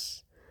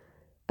else.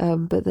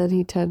 But then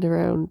he turned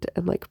around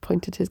and like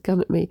pointed his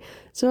gun at me.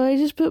 So I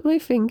just put my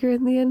finger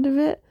in the end of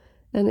it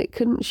and it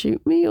couldn't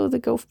shoot me or the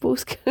golf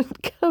balls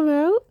couldn't come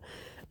out.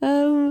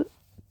 And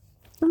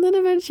then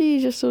eventually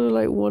he just sort of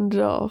like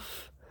wandered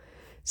off.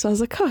 So I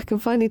was like, oh, I can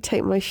finally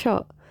take my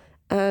shot.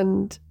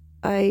 And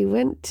I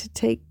went to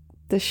take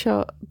the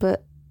shot,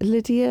 but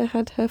Lydia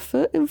had her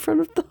foot in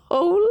front of the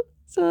hole.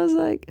 So I was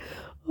like,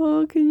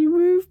 oh, can you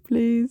move,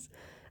 please?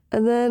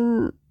 And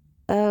then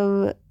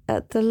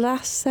at the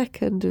last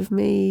second of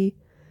me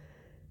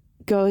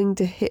going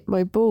to hit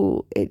my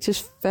ball, it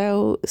just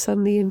fell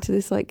suddenly into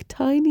this like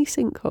tiny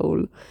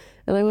sinkhole.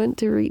 And I went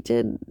to reach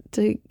in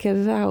to get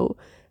it out.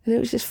 And it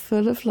was just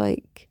full of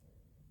like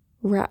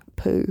rat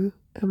poo.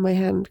 And my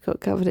hand got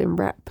covered in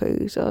rat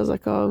poo. So I was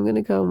like, oh, I'm going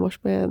to go and wash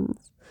my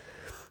hands.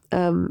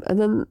 And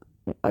then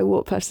I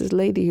walked past this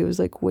lady who was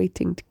like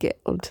waiting to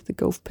get onto the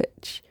golf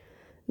pitch.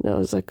 And I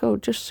was like, oh,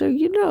 just so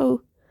you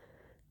know,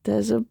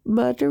 there's a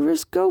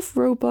murderous ghost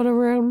robot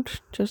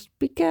around. Just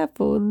be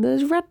careful. And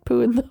there's rat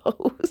poo in the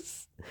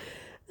house.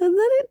 And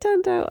then it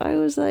turned out I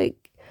was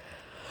like,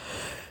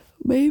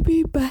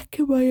 maybe back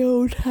in my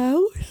old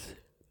house.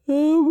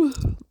 And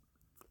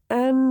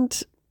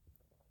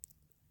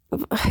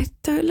I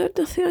don't know,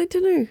 nothing, I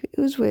don't know. It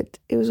was weird.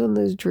 It was one of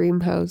those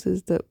dream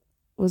houses that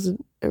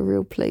wasn't a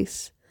real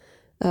place.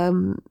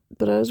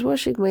 But I was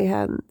washing my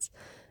hands,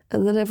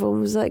 and then everyone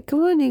was like,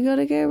 come on, you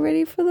gotta get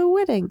ready for the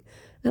wedding.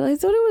 And I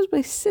thought it was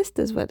my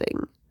sister's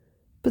wedding.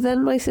 But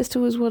then my sister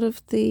was one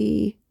of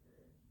the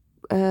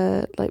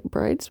like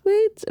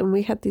bridesmaids, and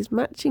we had these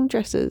matching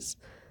dresses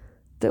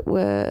that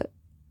were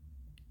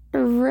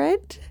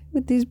red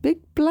with these big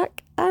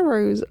black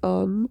arrows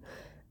on,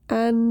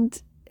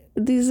 and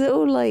these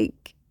little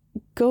like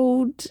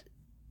gold,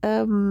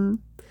 not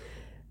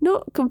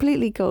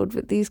completely gold,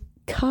 but these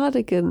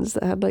cardigans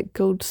that had like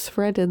gold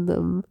thread in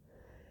them,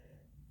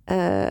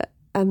 and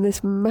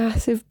this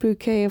massive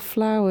bouquet of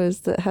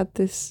flowers that had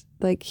this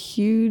like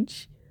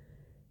huge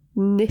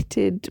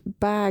knitted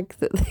bag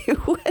that they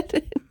went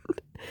in.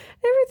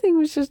 Everything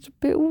was just a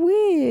bit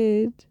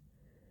weird.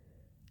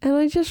 And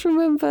I just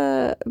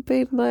remember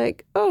being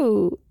like,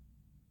 oh,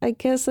 I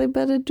guess I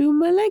better do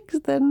my legs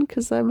then,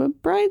 because I'm a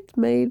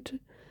bridesmaid.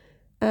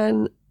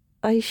 And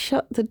I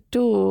shut the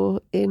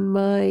door in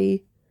my,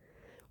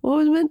 what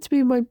was meant to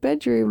be my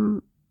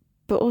bedroom,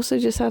 but also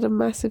just had a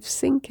massive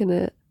sink in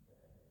it.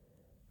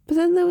 But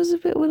then there was a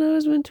bit when I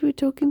was meant to be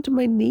talking to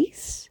my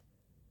niece,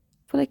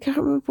 but I can't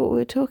remember what we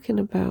were talking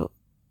about.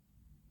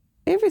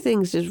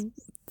 Everything's just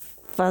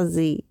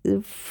fuzzy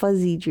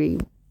dream.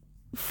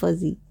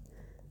 Fuzzy.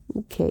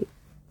 Okay,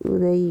 well,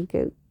 there you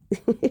go.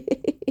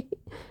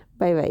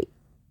 Bye.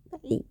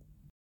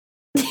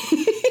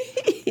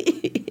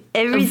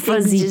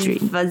 Everything's just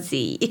dream.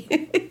 Fuzzy.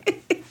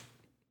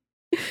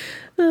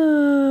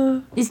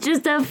 It's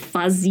just a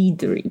fuzzy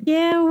dream.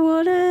 Yeah,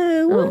 what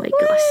my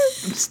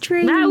gosh.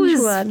 Strange that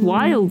was one.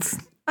 Wild.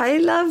 I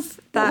love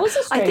that. That was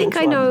a strange I think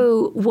one. I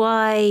know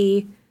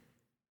why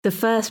the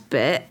first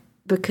bit,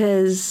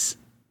 because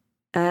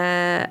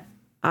I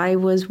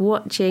was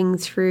watching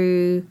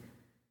through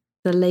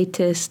the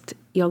latest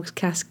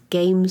Yogscast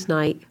Games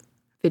Night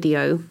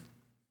video, which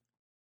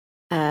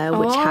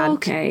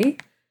had The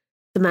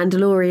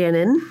Mandalorian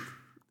in.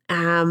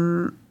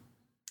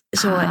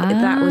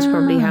 That was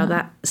probably how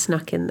that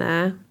snuck in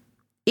there.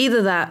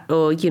 Either that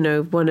or,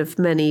 one of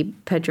many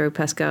Pedro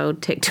Pascal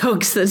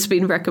TikToks that's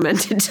been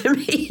recommended to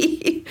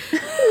me.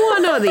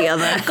 One or the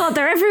other. God,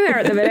 they're everywhere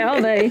at the minute,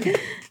 aren't they?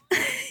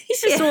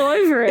 He's just all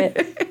over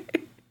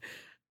it.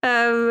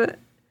 Oh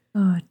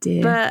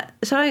dear. But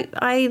so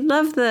I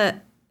love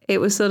that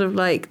it was sort of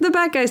like the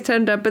bad guys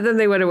turned up, but then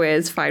they went away.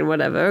 It's fine,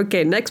 whatever.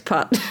 Okay, next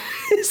part.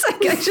 It's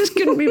like I just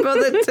couldn't be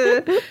bothered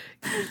to.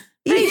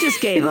 They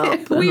just gave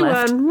up. We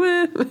won.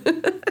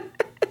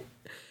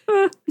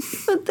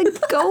 But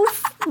the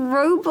golf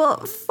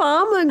robot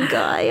farmer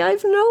guy,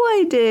 I've no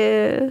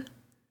idea.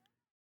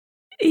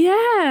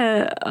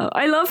 Yeah,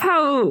 I love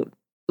how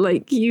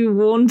you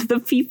warned the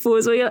people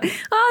as well. You're like,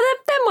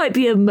 there might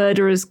be a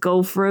murderous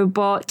golf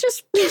robot.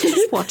 Just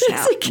watch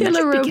out. It's a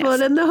killer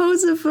robot, and the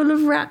holes are full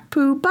of rat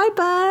poo. Bye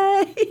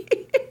bye.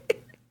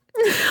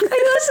 I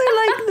also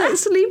like that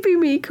Sleepy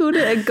Me called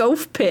it a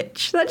golf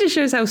pitch. That just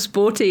shows how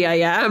sporty I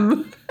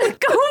am. A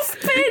golf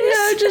pitch?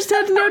 Yeah, just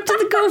heading out to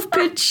the golf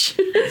pitch.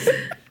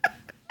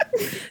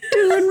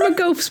 Doing my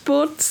golf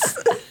sports.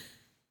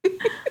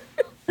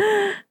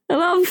 I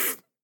love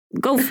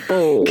golf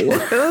ball.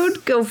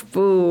 Good golf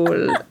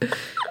ball.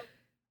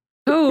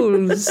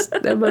 Holes.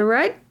 Am I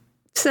right?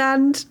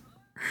 Sand.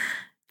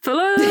 Full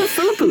of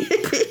poop.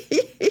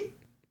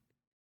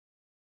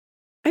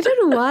 I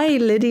don't know why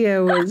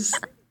Lydia was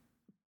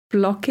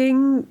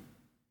blocking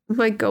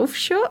my golf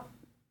shot.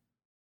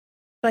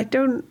 I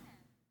don't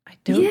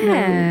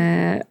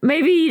know.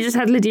 Maybe you just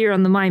had Lydia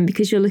on the mind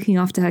because you're looking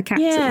after her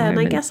cats. Yeah, and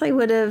I guess I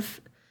would have.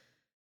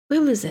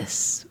 When was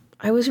this?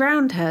 I was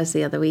round hers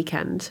the other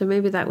weekend, so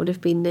maybe that would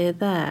have been near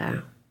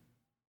there.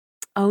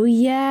 Oh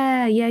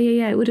yeah.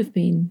 It would have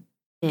been.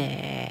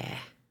 Yeah.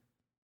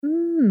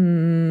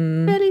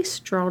 Very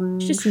strong.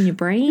 It's just in your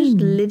brain. Just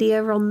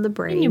Lydia on the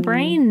brain. In your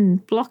brain,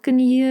 blocking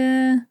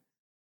your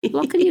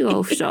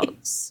golf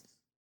shots.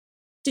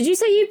 Did you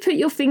say you put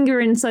your finger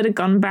inside a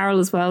gun barrel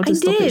as well to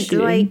stop it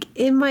shooting?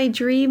 In my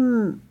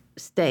dream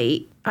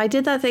state, I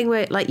did that thing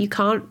where you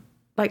can't,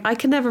 I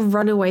can never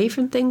run away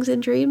from things in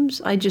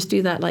dreams. I just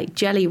do that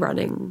jelly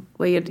running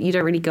where you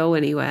don't really go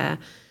anywhere.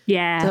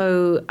 Yeah.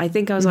 So I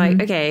think I was like,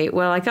 okay,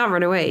 well, I can't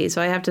run away,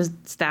 so I have to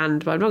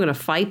stand, but I'm not going to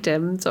fight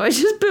him. So I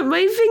just put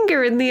my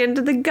finger in the end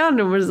of the gun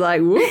and was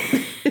like, whoop.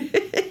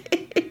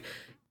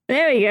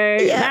 There we go.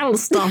 Yeah. That'll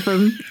stop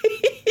him.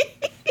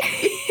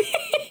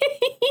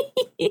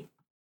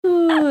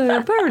 Oh,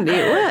 apparently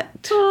it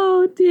worked.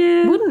 Oh,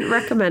 dear. Wouldn't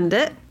recommend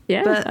it.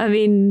 Yeah, but I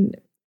mean,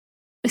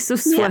 it's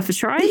just worth a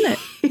try, isn't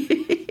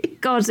it?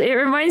 God, it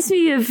reminds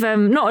me of,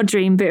 not a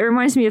dream, but it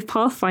reminds me of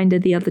Pathfinder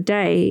the other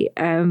day.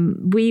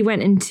 We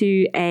went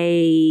into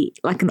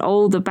an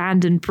old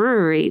abandoned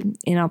brewery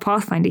in our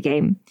Pathfinder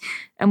game,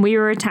 and we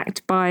were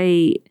attacked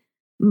by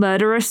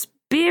murderous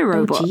beer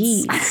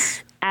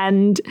robots.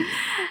 And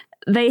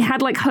they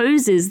had like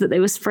hoses that they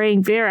were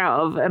spraying beer out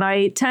of. And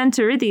I turned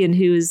to Rithian,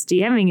 who was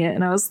DMing it,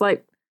 and I was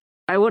like,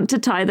 I want to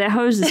tie their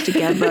hoses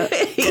together.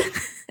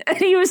 And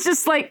he was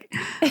just like,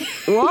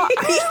 what?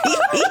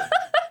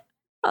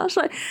 I was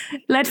like,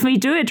 let me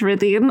do it,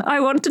 Rithian.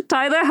 I want to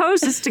tie their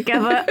hoses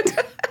together.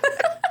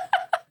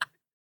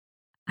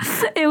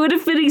 It would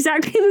have been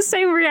exactly the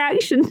same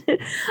reaction.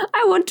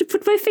 I want to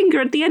put my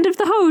finger at the end of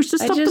the hose to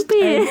stop the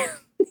beer.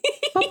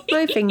 Pop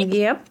my finger,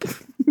 yep.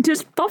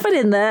 Just pop it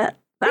in there.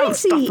 That'll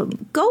stop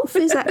them. Golf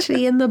is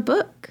actually in the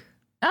book.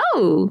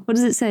 Oh, what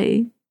does it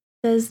say?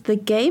 It says, the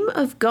game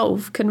of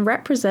golf can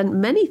represent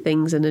many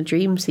things in a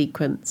dream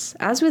sequence.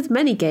 As with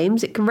many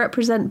games, it can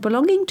represent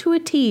belonging to a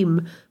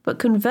team, but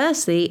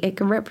conversely, it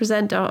can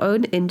represent our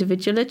own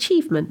individual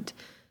achievement.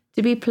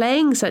 To be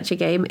playing such a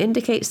game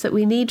indicates that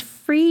we need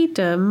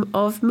freedom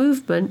of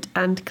movement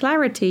and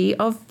clarity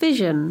of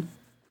vision.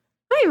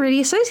 I don't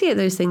really associate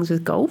those things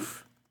with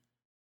golf.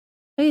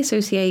 I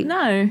associate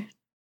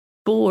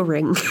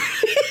boring.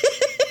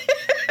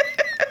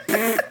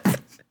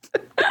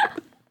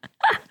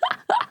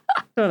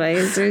 What I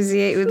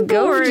associate with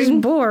golf is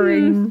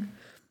boring.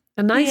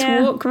 A nice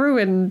walk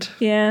ruined.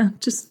 Yeah,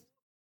 just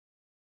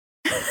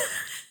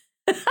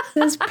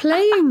there's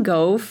playing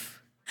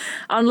golf.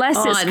 Unless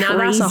it's now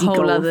that's a whole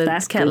golf, other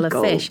that's kettle of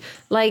fish.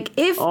 Like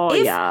if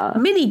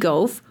mini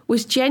golf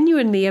was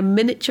genuinely a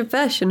miniature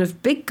version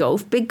of big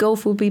golf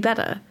would be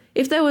better.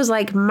 If there was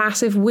like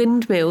massive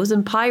windmills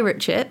and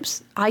pirate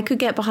ships, I could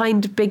get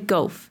behind big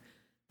golf.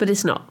 But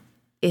it's not.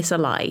 It's a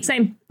lie.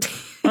 Same.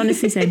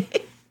 Honestly, same.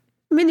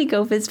 Mini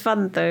golf is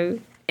fun though.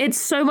 It's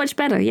so much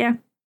better, yeah.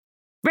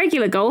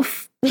 Regular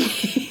golf,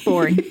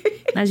 boring,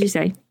 as you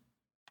say.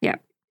 Yeah.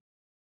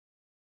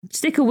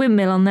 Stick a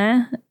windmill on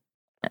there,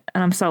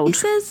 and I'm sold. It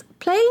says,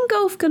 playing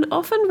golf can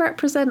often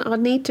represent our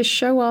need to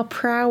show our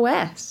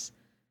prowess.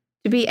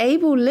 To be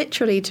able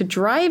literally to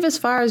drive as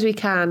far as we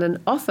can, and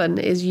often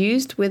is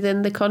used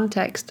within the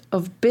context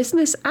of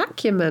business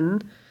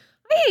acumen.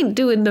 I ain't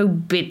doing no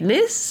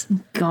business.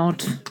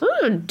 God. I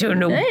don't do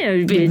no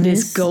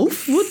business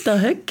golf. What the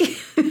heck?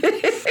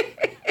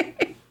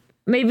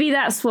 Maybe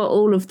that's what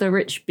all of the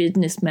rich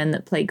businessmen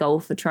that play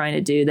golf are trying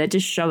to do. They're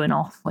just showing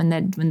off when they're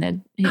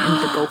hitting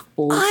the golf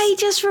balls. I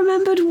just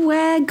remembered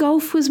where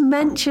golf was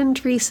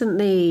mentioned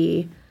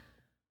recently.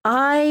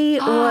 I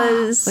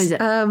was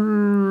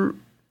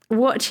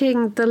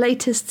watching the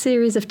latest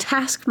series of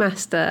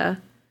Taskmaster.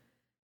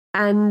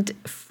 And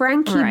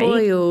Frankie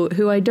Boyle,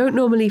 who I don't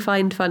normally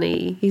find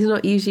funny, he's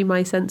not usually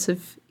my sense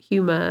of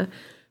humour,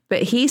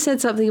 but he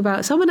said something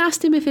about, someone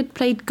asked him if he'd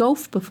played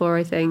golf before,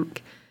 I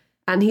think.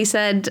 And he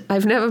said,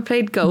 I've never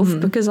played golf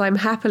because I'm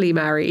happily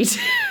married.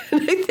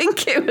 And I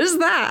think it was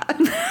that.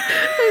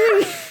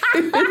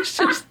 I think it was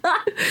just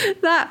that.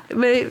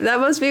 That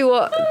must be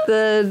what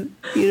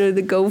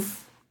the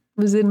golf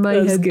was in my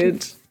head.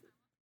 Good.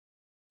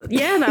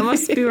 Yeah, that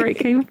must be where it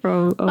came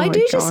from. Oh I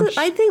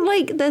think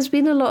like there's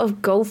been a lot of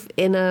golf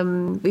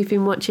in we've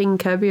been watching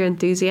Curb Your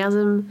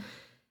Enthusiasm,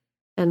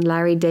 and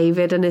Larry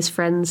David and his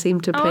friends seem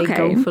to play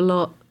golf a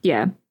lot.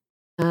 Yeah.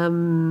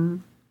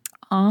 So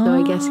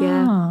I guess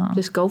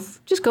just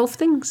golf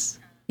things.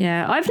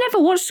 Yeah, I've never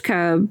watched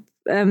Curb.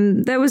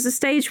 There was a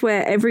stage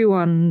where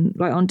everyone,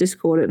 like on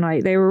Discord at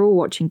night, they were all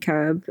watching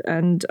Curb,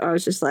 and I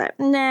was just like,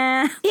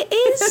 nah. It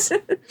is.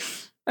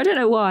 I don't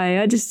know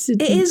why. I just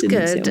it is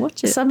good.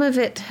 Watch it. Some of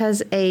it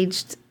has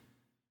aged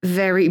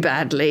very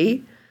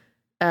badly.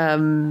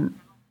 Yeah,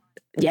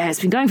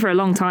 it's been going for a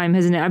long time,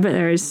 hasn't it? I bet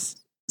there is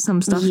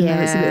some stuff in there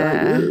that's a bit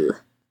like,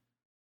 ugh.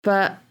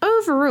 But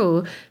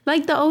overall,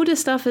 like the older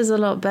stuff is a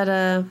lot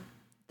better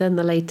than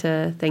the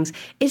later things.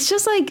 It's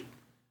just like,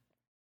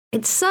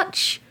 it's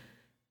such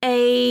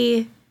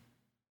a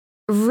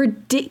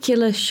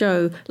ridiculous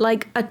show.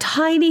 Like a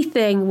tiny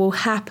thing will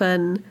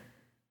happen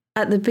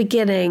at the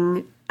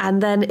beginning, and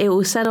then it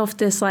will set off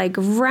this like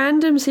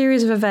random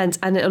series of events,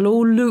 and it'll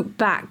all loop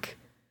back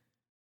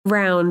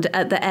round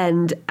at the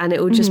end, and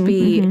it will just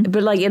be,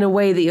 but like in a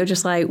way that you're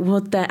just like,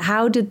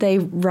 how did they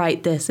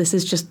write this? This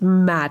is just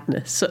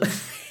madness.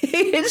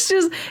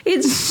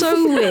 it's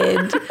so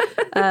weird.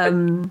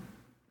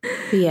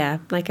 Yeah,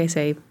 like I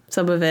say,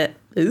 some of it,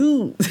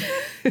 ooh.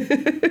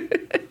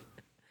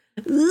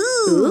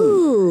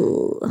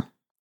 Ooh.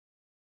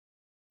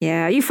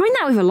 Yeah, you find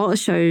that with a lot of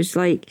shows,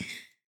 like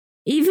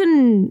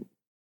even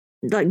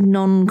like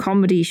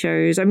non-comedy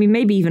shows. I mean,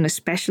 maybe even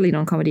especially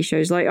non-comedy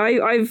shows. Like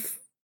I've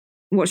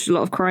watched a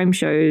lot of crime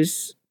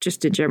shows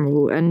just in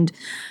general, and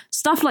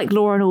stuff like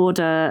Law and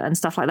Order and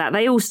stuff like that.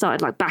 They all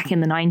started like back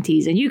in the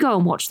 90s, and you go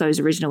and watch those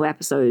original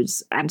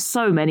episodes, and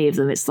so many of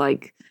them, it's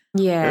like,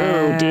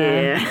 oh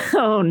dear,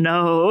 oh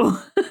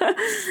no,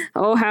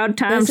 oh how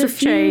times have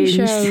changed.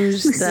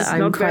 Shows that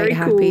I'm quite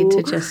happy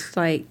to just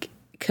like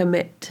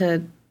commit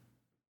to,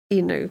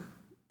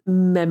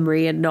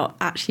 memory and not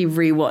actually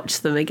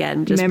rewatch them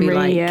again. Just be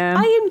like, yeah.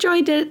 I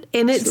enjoyed it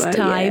in its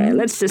time. Yeah,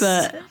 let's just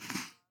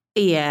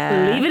leave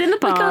it in the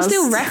past. Like, I'll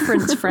still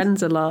reference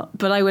Friends a lot,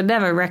 but I would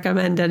never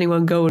recommend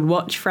anyone go and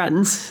watch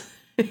Friends.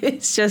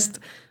 It's just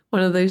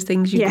one of those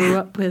things you grew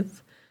up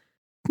with.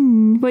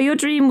 Well, your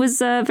dream was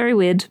very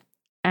weird,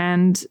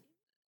 and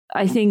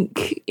I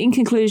think in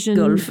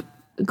conclusion,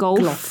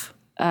 golf.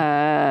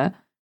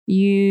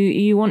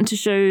 You want to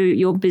show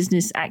your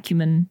business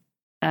acumen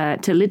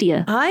to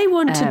Lydia. I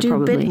want to do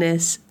probably.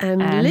 business,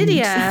 and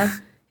Lydia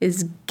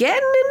is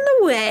getting in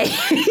the way.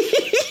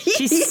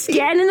 She's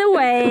getting in the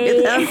way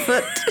with her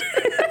foot.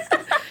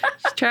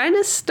 She's trying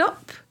to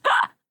stop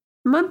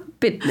my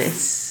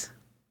business.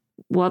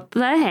 What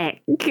the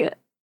heck?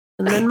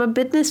 And then my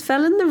business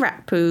fell in the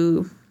rat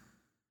poo.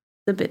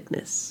 The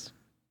business.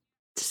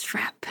 Just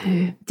rat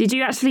poo. Did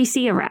you actually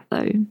see a rat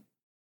though?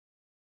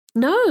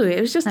 No, it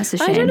was just, That's a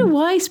shame. I don't know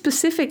why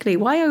specifically,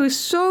 why I was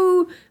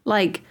so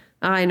like,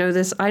 I know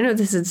this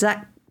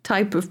exact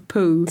type of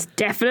poo. It's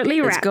definitely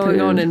rat that's going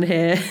poo. on in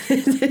here.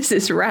 This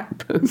is rat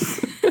poo.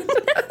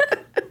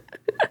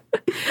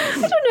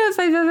 I don't know if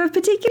I've ever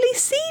particularly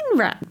seen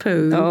rat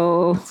poo.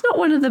 Oh. It's not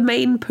one of the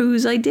main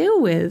poos I deal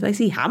with. I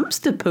see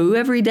hamster poo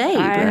every day,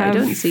 but I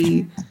don't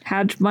see...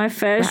 had my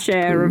fair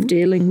share of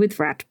dealing with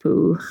rat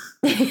poo.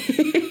 We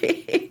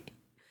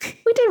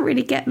didn't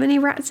really get many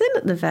rats in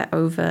at the vet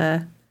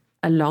over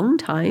a long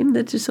time.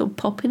 They're just sort of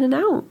pop in and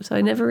out, so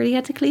I never really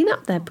had to clean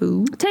up their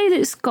poo. I'll tell you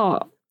that's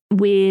got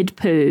weird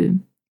poo.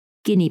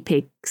 Guinea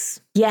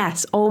pigs.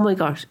 Yes, oh my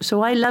gosh.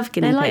 So I love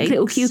guinea pigs. They're like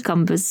little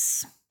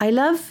cucumbers. I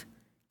love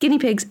guinea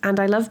pigs and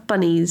I love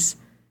bunnies.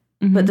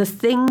 But the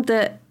thing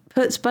that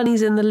puts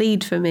bunnies in the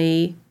lead for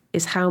me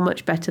is how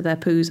much better their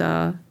poos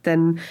are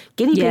than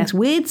guinea pigs.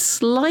 Weird,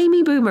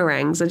 slimy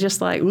boomerangs are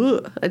just like,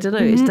 ugh, I don't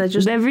know.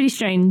 They're really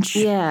strange.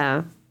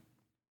 Yeah.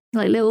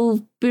 Like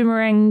little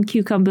boomerang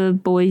cucumber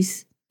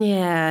boys.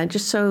 Yeah,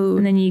 just so...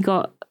 And then you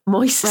got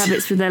moist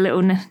rabbits with their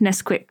little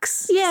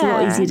Nesquiks. Yeah. It's a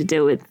lot easier to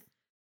deal with.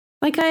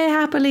 Like I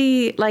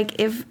happily, like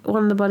if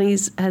one of the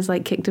bunnies has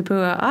like kicked a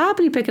poo out, I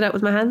happily pick it up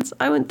with my hands.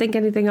 I wouldn't think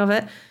anything of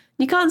it.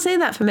 You can't say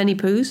that for many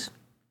poos.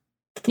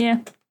 Yeah.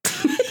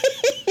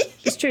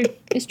 It's true.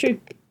 It's true.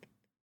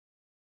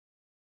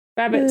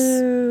 Rabbits,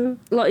 a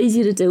lot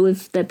easier to deal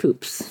with their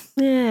poops.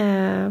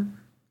 Yeah.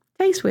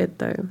 Tastes weird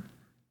though.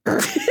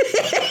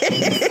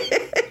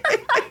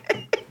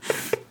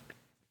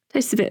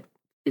 Tastes a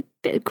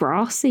bit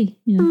grassy,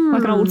 you know,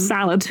 like an old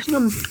salad.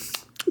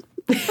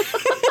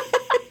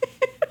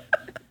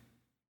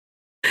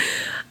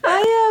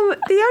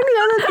 The only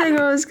other thing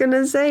I was going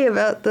to say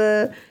about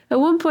at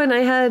one point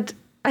I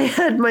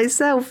heard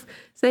myself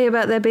say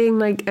about there being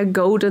like a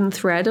golden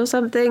thread or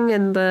something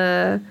in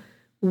the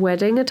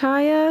wedding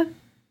attire.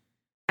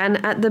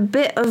 And at the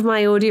bit of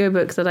my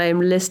audiobook that I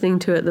am listening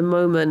to at the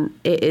moment,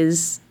 it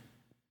is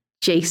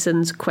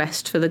Jason's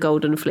quest for the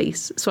golden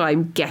fleece. So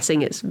I'm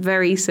guessing it's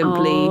very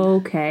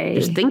simply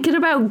just thinking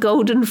about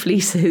golden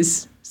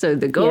fleeces. So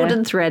the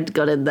golden thread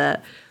got in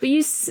there. But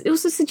you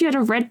also said you had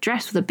a red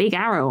dress with a big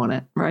arrow on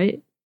it,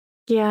 right?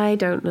 Yeah, I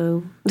don't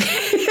know.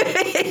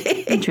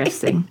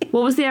 Interesting.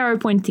 What was the arrow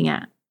pointing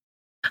at?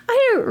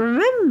 I don't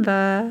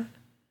remember.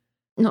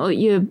 Not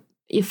your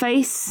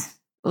face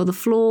or the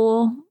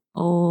floor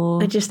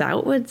or... Just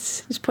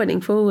outwards. Just pointing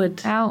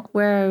forward. Out.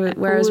 Where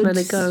I was meant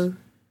to go.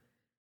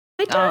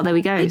 Oh, there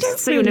we go.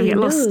 So you'll never get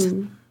lost.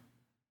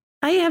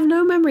 I have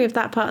no memory of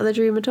that part of the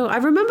dream at all. I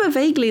remember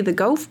vaguely the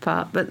golf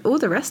part, but all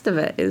the rest of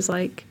it is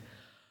like...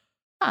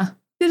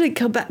 didn't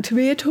come back to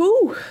me at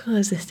all. I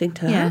was listening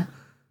to that. Yeah.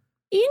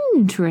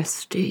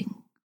 Interesting.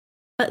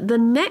 But the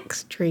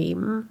next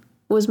dream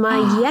was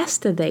my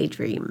yesterday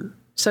dream.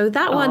 So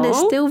that one is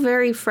still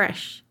very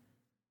fresh.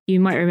 You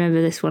might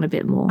remember this one a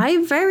bit more.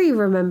 I very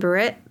remember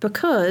it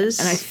because...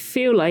 And I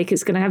feel like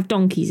it's going to have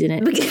donkeys in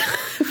it.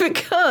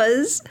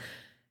 Because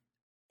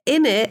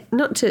in it,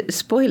 not to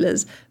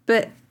spoilers,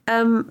 but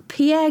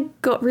Pierre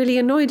got really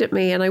annoyed at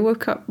me and I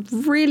woke up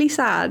really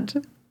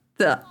sad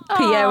that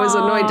Pierre was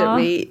annoyed at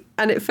me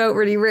and it felt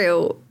really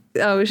real.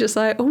 I was just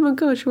like, oh my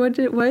gosh, why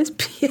is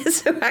Pierre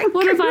so angry?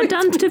 What have I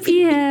done to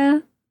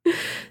Pierre?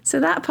 So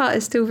that part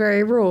is still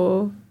very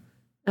raw.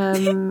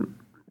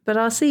 But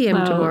I'll see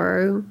him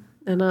tomorrow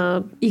and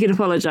You can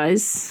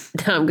apologise.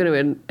 I'm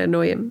going to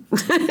annoy him.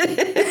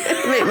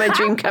 Make my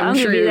dream come I'm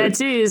true. going to be there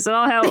too, so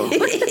I'll help.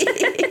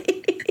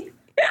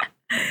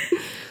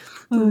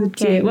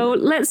 Okay, well,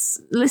 let's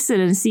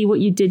listen and see what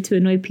you did to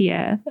annoy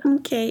Pierre.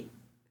 Okay.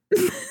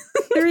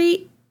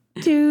 3,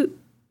 2,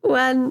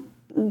 1,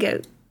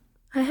 go.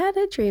 I had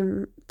a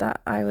dream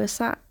that I was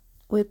sat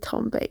with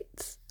Tom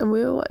Bates and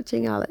we were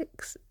watching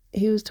Alex.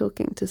 He was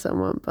talking to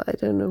someone, but I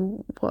don't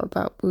know what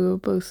about. We were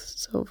both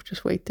sort of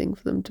just waiting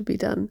for them to be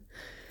done.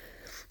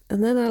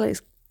 And then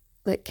Alex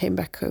came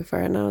back over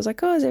and I was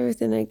like, oh, is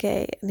everything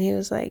okay? And he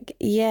was like,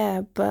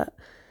 yeah, but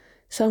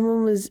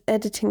someone was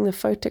editing the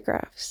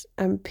photographs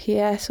and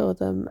Pierre saw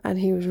them and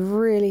he was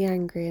really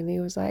angry and he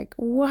was like,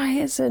 why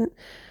isn't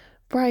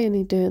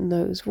Bryony doing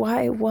those?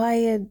 Why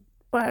are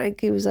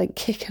like he was like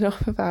kicking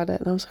off about it,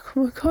 and I was like,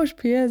 oh my gosh,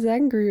 Pierre's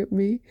angry at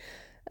me.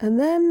 And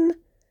then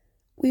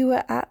we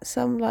were at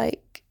some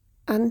like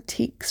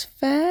antiques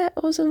fair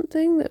or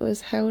something that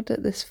was held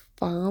at this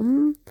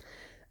farm.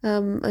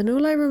 And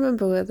all I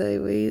remember were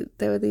there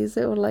were these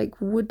little like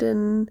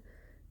wooden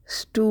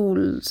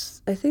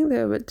stools. I think they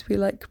were meant to be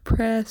like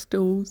prayer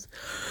stools.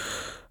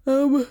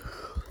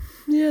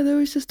 Yeah, there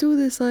was just all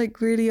this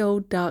like really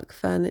old dark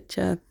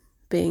furniture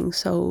being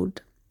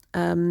sold.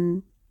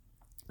 And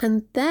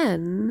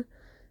then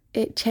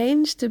it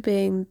changed to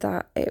being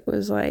that it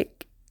was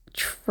like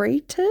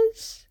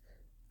traitors.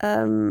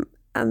 And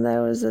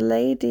there was a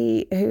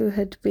lady who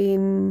had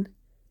been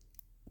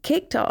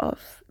kicked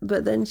off,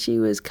 but then she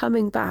was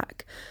coming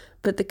back.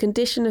 But the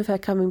condition of her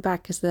coming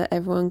back is that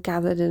everyone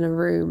gathered in a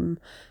room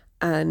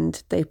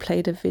and they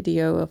played a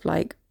video of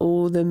like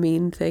all the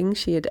mean things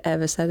she had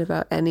ever said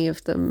about any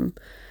of them,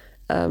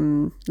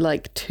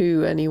 like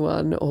to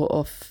anyone or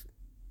off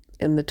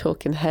in the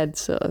talking head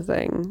sort of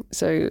thing.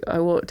 So I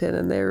walked in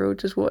and they were all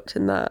just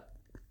watching that.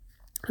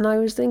 And I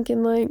was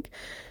thinking like,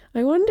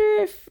 I wonder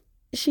if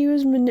she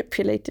was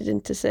manipulated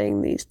into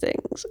saying these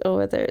things or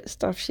whether it's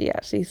stuff she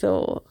actually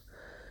thought.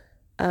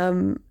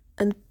 And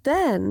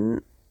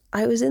then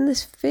I was in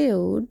this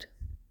field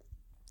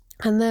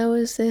and there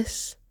was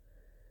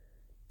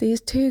these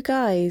two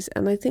guys,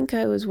 and I think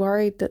I was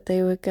worried that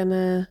they were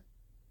gonna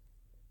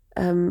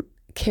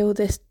kill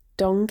this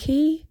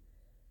donkey.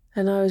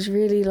 And I was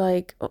really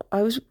like,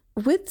 I was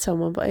with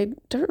someone, but I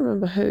don't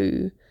remember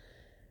who.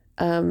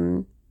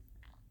 And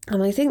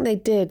I think they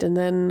did, and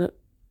then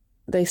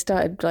they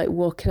started like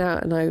walking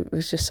out, and I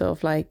was just sort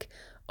of like,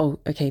 oh,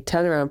 okay,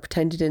 turn around,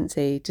 pretend you didn't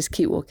see, just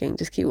keep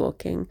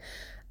walking.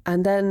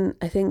 And then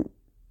I think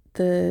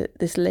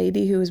this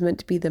lady who was meant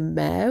to be the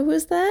mayor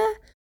was there,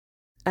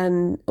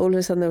 and all of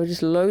a sudden there were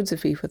just loads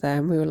of people there,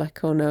 and we were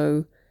like, oh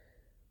no,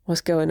 what's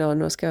going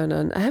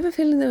on? I have a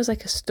feeling there was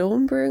like a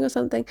storm brewing or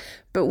something,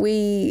 but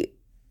we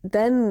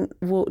then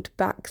walked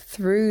back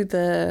through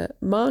the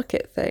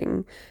market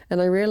thing,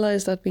 and I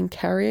realised I'd been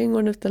carrying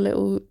one of the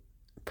little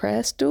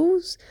prayer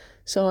stools,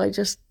 so I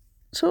just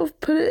sort of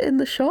put it in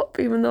the shop,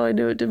 even though I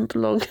knew it didn't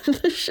belong in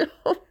the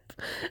shop.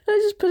 I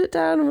just put it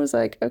down and was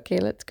like, okay,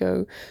 let's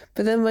go.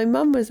 But then my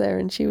mum was there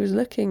and she was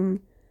looking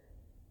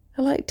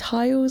at like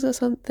tiles or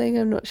something,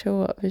 I'm not sure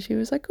what, but she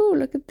was like, oh,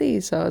 look at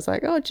these. So I was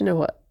like, oh, do you know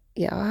what?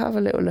 Yeah, I'll have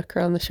a little look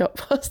around the shop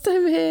whilst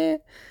I'm here.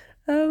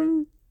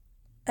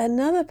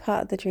 Another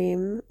part of the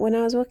dream, when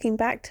I was walking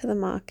back to the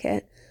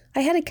market,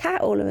 I had a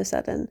cat all of a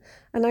sudden.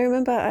 And I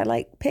remember I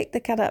like picked the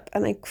cat up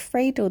and I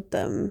cradled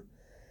them.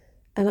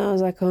 And I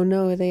was like, oh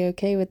no, are they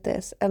okay with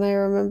this? And I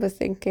remember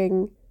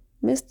thinking,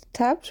 Mr.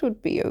 Tabs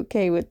would be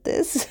okay with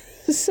this.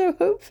 So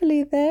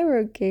hopefully they're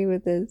okay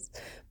with this.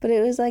 But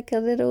it was like a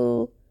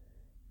little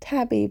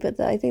tabby, but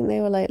I think they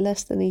were like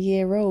less than a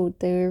year old.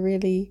 They were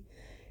really,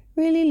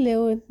 really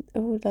little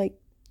and like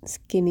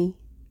skinny.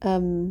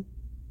 But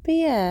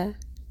yeah,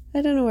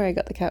 I don't know where I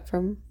got the cat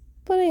from,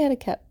 but I had a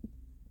cat.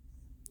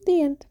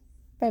 The end.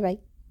 Bye-bye.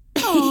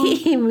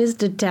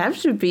 Mr.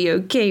 Tabs would be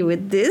okay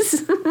with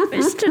this.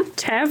 Mr.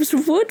 Tabs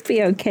would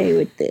be okay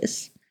with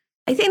this.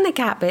 I think the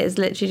cat bit is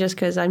literally just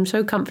because I'm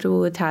so comfortable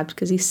with Tabs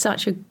because he's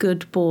such a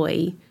good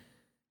boy.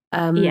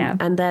 Yeah.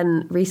 And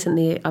then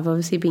recently I've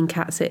obviously been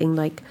cat sitting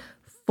like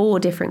 4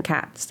 different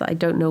cats that I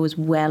don't know as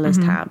well as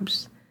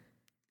Tabs.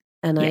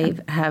 And I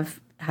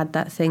have had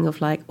that thing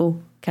of like,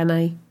 oh, can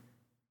I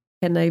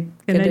do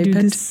pet?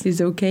 This?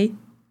 Is okay?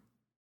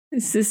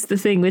 This is the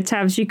thing with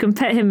Tabs. You can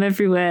pet him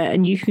everywhere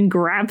and you can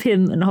grab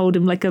him and hold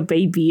him like a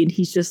baby and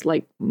he's just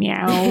like,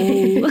 meow.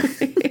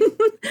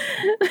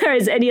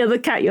 Whereas any other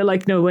cat, you're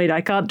like, no, wait, I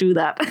can't do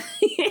that.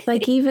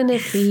 Like even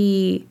if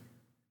he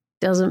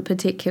doesn't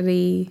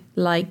particularly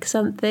like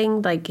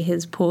something, like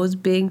his paws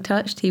being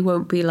touched, he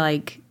won't be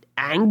like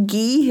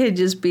angry. He'll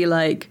just be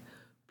like,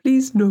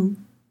 please no.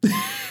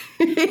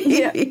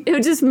 Yeah, he'll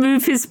just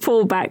move his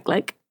paw back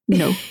like,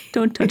 no,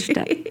 don't touch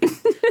that.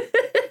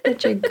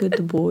 Such a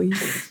good boy.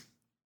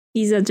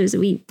 He's such a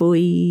sweet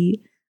boy.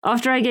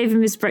 After I gave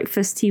him his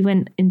breakfast, he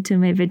went into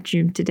my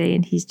bedroom today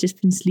and he's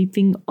just been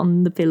sleeping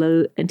on the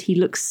pillow and he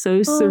looks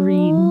so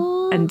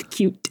serene and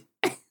cute.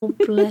 Oh,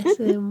 bless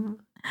him.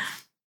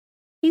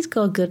 He's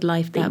got a good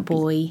life, that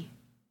boy.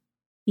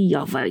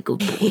 Yeah, very good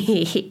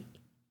boy.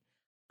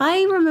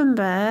 I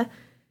remember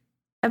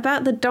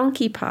about the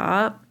donkey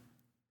part.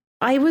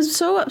 I was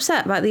so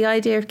upset about the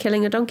idea of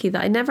killing a donkey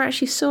that I never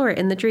actually saw it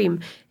in the dream.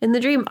 In the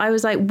dream, I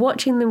was like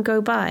watching them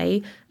go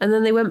by and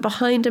then they went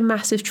behind a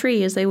massive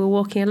tree as they were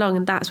walking along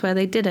and that's where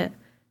they did it.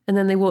 And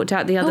then they walked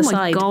out the other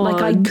side. God.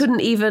 Like I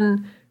couldn't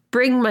even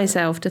bring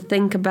myself to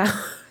think about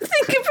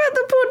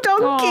the poor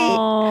donkey.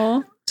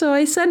 Aww. So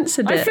I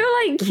censored it. I feel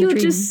like you're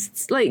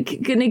just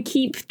like gonna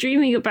keep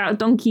dreaming about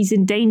donkeys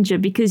in danger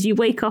because you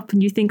wake up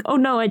and you think, oh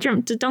no, I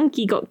dreamt a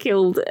donkey got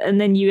killed,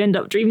 and then you end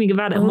up dreaming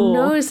about it more.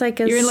 No, it's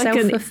like a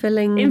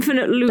self-fulfilling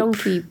infinite loop.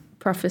 Donkey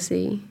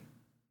prophecy.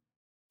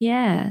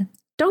 Yeah.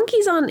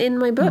 Donkeys aren't in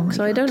my book, so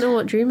God. I don't know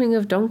what dreaming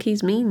of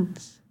donkeys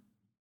means.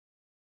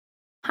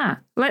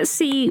 Let's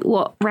see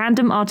what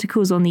random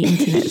articles on the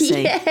internet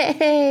say.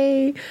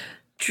 Yay!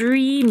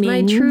 Dreaming.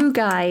 My true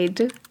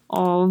guide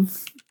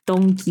of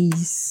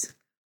donkeys.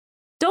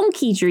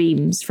 Donkey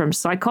dreams from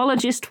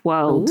Psychologist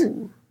World.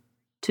 Ooh.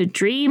 To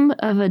dream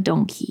of a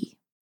donkey.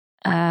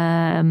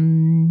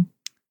 Let's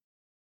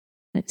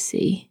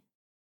see.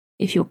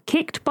 If you're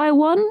kicked by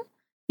one,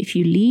 if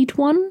you lead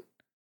one,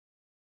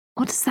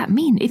 what does that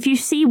mean? If you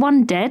see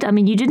one dead, I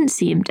mean, you didn't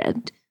see him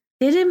dead.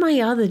 Did in my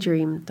other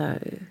dream,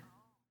 though.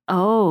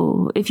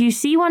 Oh, if you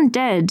see one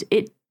dead,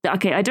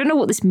 okay, I don't know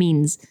what this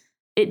means.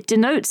 It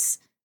denotes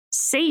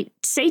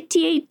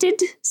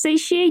satiated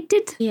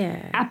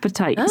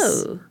appetites.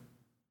 Oh.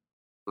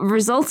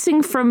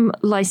 Resulting from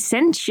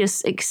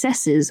licentious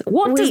excesses.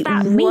 What does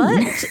that mean?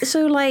 What?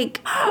 So, like,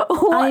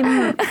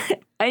 I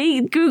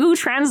need Google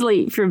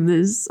Translate from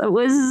this.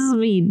 What does this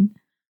mean?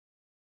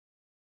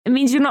 It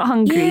means you're not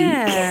hungry.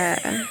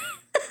 Yeah.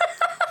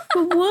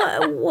 But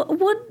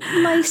what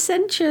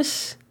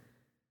licentious?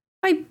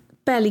 I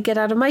barely get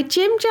out of my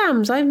gym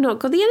jams. I've not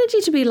got the energy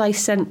to be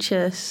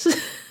licentious.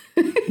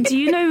 Do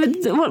you know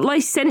what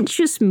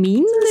licentious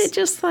means? Isn't it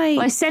just like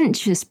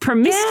licentious,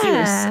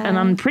 promiscuous, and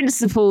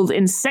unprincipled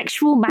in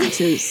sexual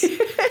matters?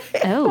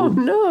 Oh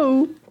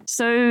no!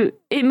 So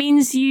it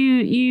means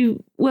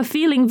you were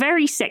feeling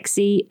very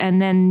sexy,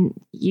 and then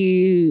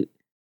you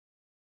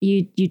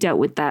dealt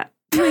with that.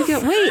 Oh my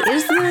God! Wait,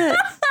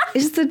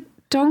 is the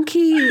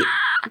donkey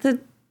the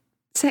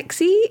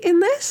sexy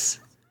in this?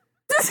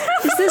 Is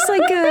this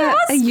like a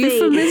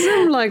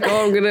euphemism? Like,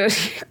 oh, I'm gonna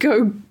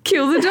go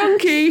kill the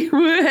donkey.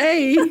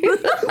 Hey,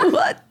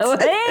 what? Oh,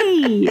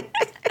 hey.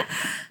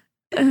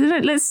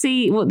 Let's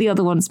see what the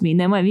other ones mean.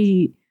 There might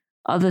be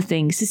other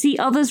things. To see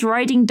others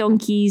riding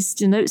donkeys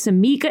denotes a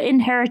meager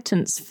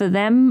inheritance for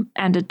them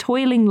and a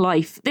toiling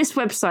life. This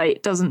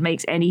website doesn't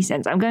make any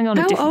sense. I'm going on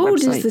a different website. How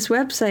old is this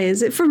website?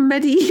 Is it from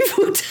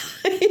medieval time?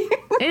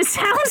 It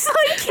sounds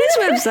like this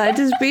website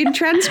has been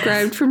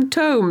transcribed from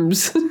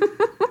tomes.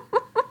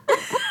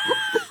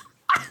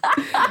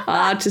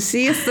 To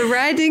seeth the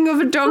riding of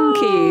a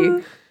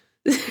donkey.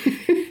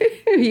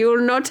 You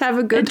will not have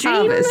a good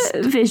harvest.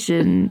 Dream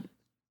vision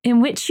in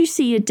which you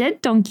see a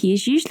dead donkey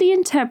is usually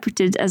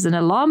interpreted as an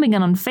alarming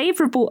and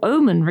unfavorable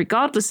omen,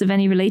 regardless of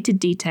any related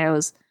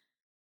details.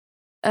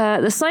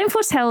 The sign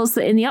foretells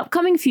that in the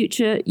upcoming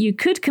future, you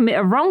could commit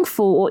a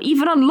wrongful or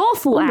even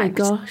unlawful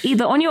act,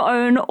 either on your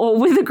own or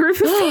with a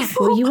group of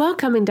people. Well, you are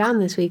coming down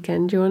this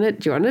weekend. Do you want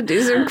to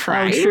do some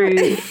crime? Oh,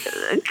 true.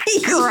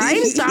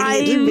 Crime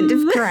time. A bit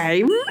of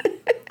crime.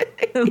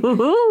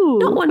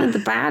 Not one of the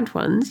bad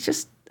ones,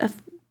 just a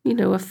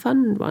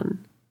fun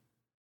one.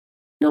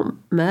 Not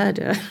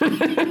murder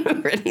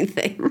or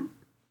anything.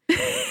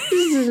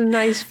 This is a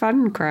nice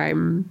fun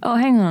crime. Oh,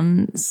 hang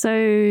on.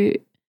 So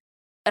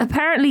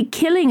apparently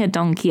killing a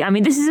donkey, I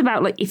mean, this is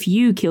about like if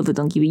you killed a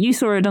donkey, but you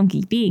saw a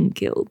donkey being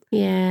killed.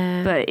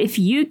 Yeah. But if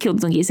you killed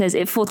a donkey, it says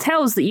it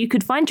foretells that you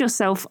could find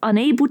yourself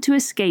unable to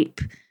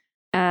escape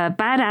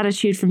bad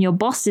attitude from your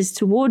bosses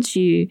towards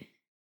you,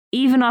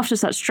 even after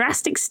such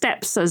drastic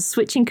steps as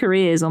switching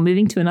careers or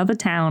moving to another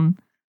town.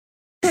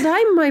 But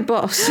I'm my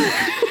boss.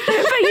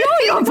 But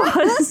you're your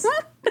boss.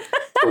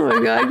 Oh my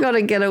God, I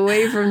gotta get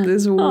away from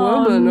this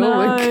woman. No. Oh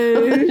my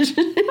gosh.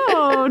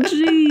 Oh,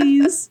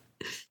 jeez.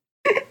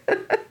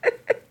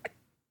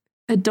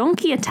 A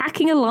donkey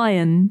attacking a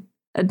lion.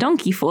 A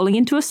donkey falling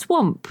into a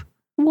swamp.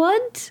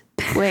 What?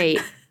 Wait.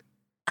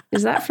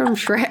 Is that from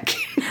Shrek?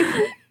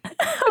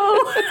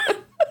 Oh.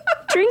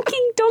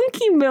 Drinking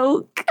donkey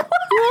milk.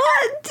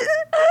 What?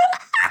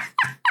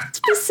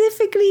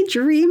 Specifically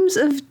dreams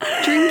of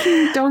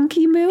drinking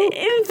donkey milk?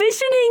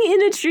 Envisioning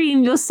in a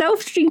dream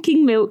yourself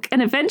drinking milk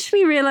and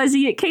eventually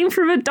realizing it came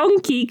from a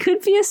donkey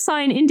could be a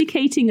sign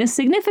indicating a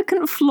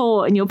significant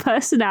flaw in your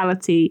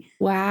personality.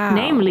 Wow.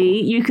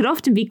 Namely, you could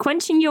often be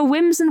quenching your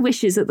whims and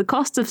wishes at the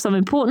cost of some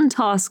important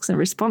tasks and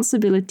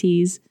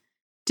responsibilities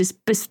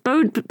just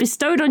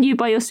bestowed on you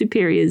by your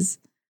superiors.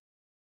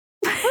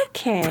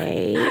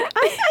 Okay.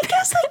 I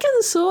guess I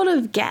can sort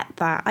of get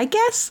that. I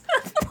guess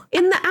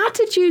in the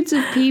attitudes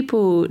of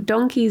people,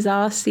 donkeys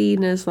are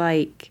seen as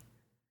like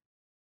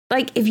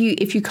if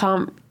you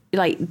can't,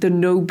 like, the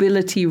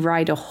nobility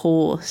ride a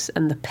horse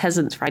and the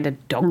peasants ride a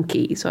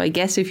donkey. So I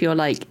guess if you're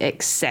like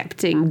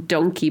accepting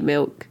donkey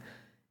milk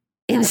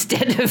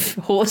instead of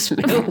horse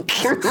milk,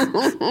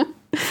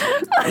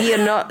 you're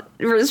not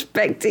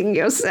respecting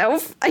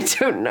yourself. I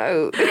don't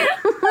know.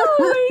 Oh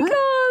my God.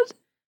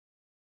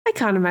 I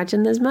can't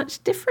imagine there's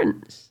much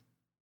difference.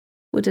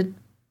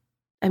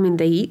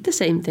 They eat the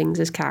same things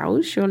as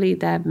cows. Surely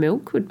their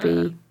milk would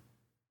be.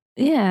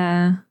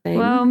 Yeah. Same.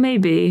 Well,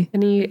 maybe.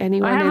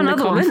 Anyone I have in another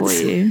the comments? one for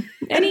you.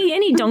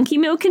 Any donkey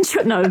milk and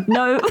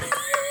no.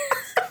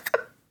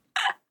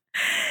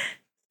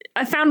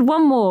 I found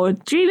one more.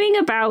 Dreaming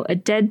about a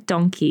dead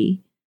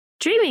donkey.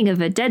 Dreaming of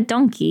a dead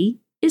donkey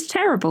is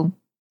terrible.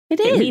 It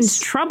is. It means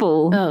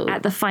trouble Oh.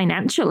 at the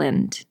financial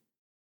end.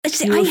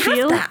 See, You will I have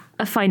feel that.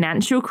 a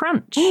financial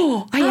crunch.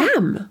 Oh, I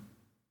am.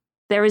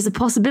 there is a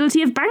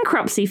possibility of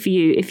bankruptcy for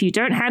you if you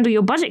don't handle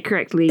your budget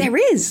correctly. There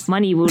is.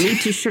 Money will lead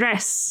to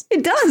stress.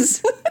 It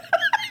does.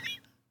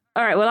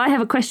 All right, well, I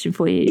have a question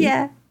for you.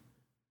 Yeah.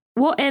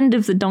 What end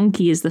of the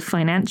donkey is the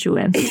financial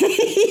end?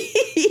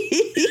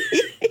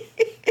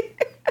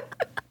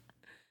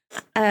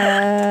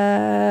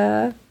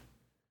 I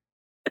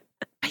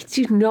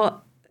do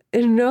not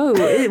know.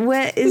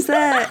 Where is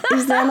there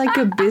like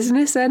a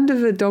business end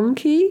of a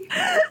donkey?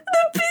 The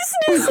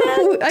business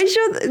end. I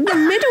sure the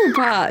middle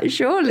part.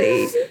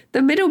 Surely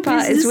the middle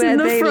part Business is where in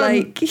the they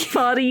front, like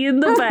party in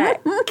the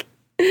back.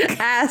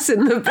 ass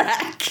in the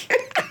back.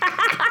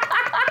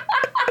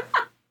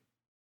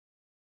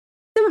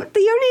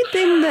 The only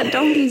thing that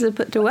donkeys are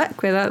put to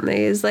work with, aren't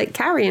they, is like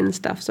carrying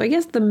stuff. So I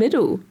guess the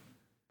middle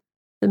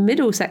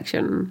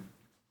section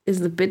is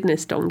the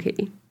business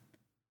donkey.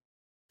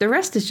 The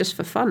rest is just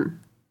for fun.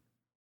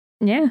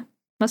 Yeah,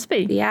 must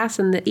be. The ass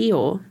and the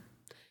eeyore.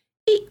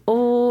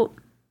 Eeyore.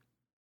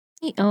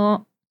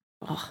 Eeyore.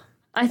 Oh,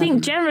 I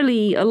think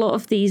generally a lot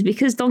of these,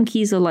 because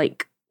donkeys are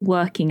like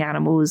working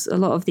animals, a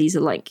lot of these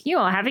are like, you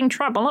are having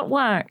trouble at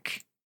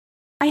work.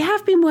 I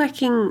have been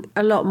working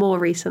a lot more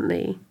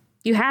recently.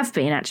 You have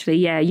been, actually,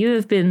 yeah. You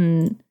have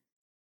been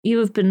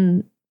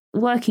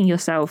working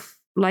yourself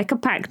like a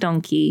pack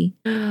donkey.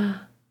 Like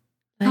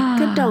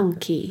a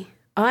donkey.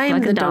 I'm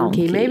Like the a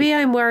donkey. donkey. Maybe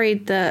I'm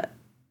worried that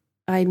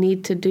I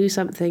need to do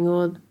something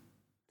or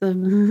the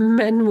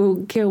men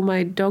will kill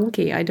my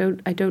donkey. I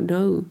don't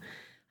know.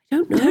 I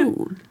don't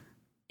know.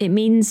 It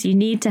means you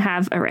need to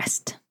have a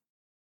rest.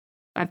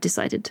 I've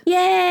decided.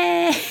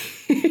 Yay!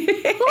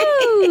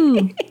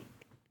 Woo!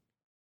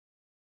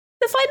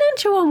 The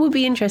financial one will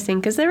be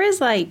interesting because there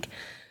is like,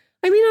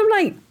 I mean, I'm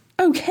like,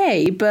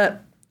 okay,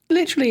 but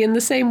literally in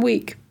the same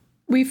week,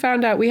 we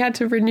found out we had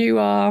to renew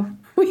our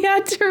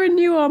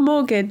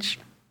mortgage.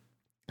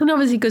 And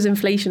obviously because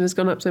inflation has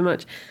gone up so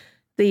much,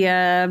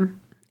 the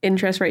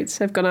interest rates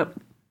have gone up.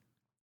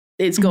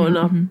 It's gone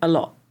up a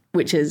lot,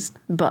 which is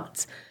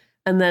but.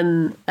 And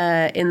then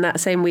in that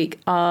same week,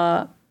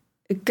 our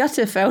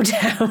gutter fell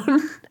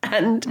down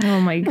and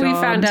Oh my God. we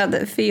found out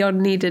that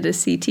Fion needed a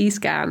CT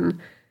scan.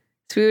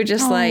 So we were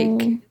just like,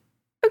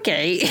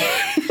 okay.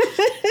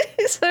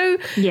 So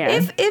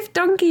Yeah. if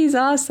donkeys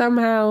are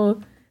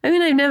somehow, I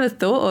mean, I've never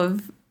thought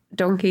of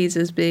donkeys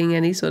as being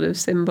any sort of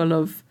symbol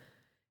of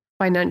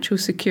financial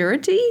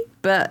security,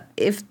 but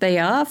if they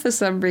are for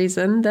some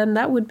reason, then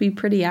that would be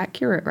pretty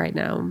accurate right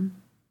now.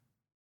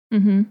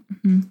 Need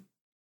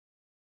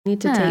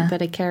to take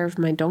better care of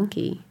my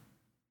donkey.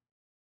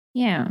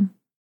 Yeah.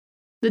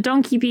 The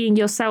donkey being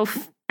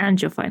yourself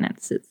and your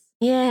finances.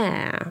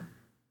 Yeah.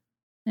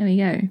 There we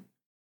go.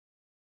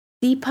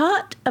 The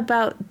part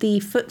about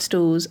the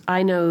footstools,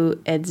 I know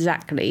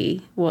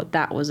exactly what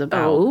that was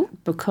about. Oh?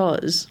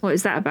 Because What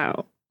is that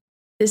about?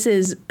 this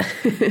is,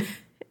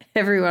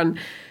 everyone,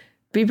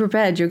 be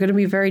prepared. You're going to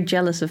be very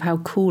jealous of how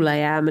cool I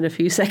am in a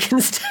few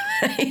seconds'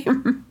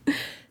 time.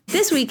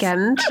 This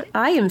weekend,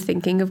 I am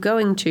thinking of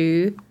going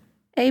to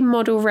a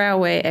model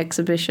railway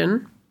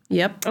exhibition.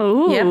 Yep.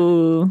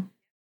 Oh.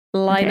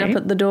 Line Okay. up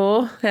at the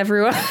door,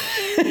 everyone.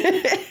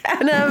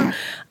 And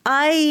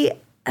I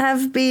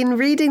have been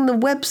reading the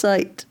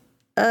website.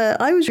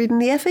 I was reading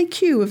the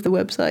FAQ of the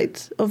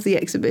website of the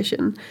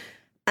exhibition.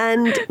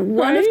 And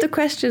one of the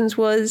questions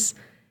was,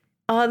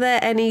 are there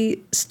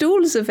any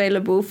stalls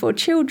available for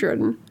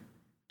children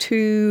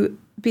to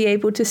be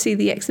able to see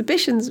the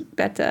exhibitions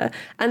better?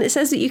 And it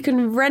says that you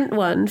can rent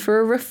one for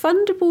a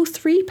refundable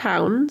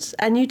 £3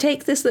 and you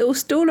take this little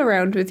stall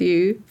around with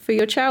you for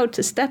your child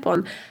to step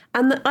on.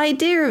 And the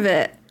idea of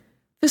it,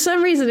 for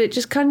some reason, it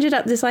just conjured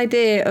up this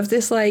idea of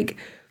this like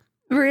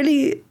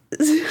really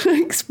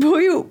like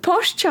spoiled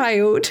posh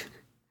child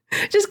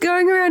just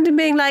going around and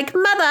being like,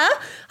 Mother,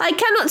 I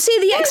cannot see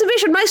the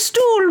exhibition. My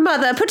stool,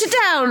 Mother, put it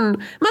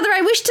down. Mother, I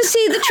wish to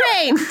see the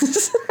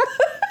trains.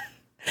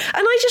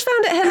 And I just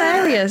found it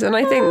hilarious. And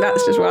I think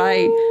that's just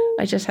why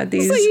I just had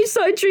these So you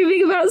started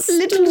dreaming about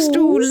little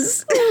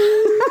stools. A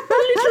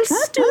little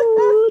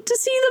stool to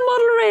see the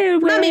model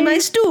railway. Mummy, my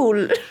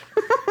stool.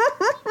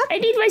 I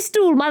need my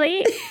stool,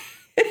 Mummy.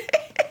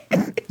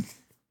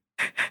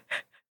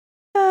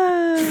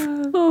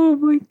 Oh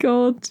my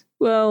God.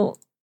 Well,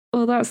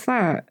 that's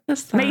that.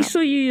 That's that. Make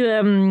sure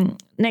you,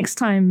 next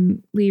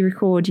time we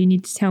record, you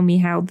need to tell me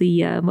how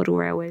the model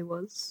railway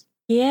was.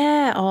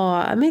 Yeah,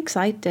 I'm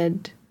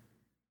excited.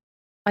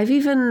 I've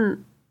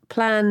even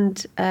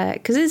planned,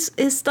 because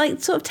it's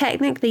like sort of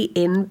technically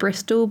in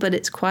Bristol, but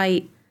it's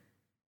quite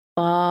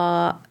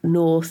far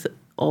north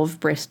of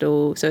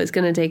Bristol. So it's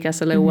going to take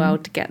us a little while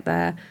to get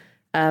there.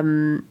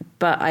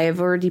 But I have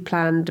already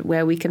planned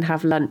where we can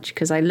have lunch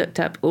because I looked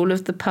up all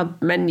of the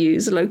pub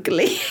menus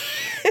locally.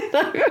 And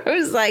I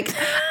was like,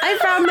 I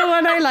found the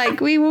one I like.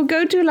 We will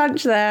go to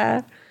lunch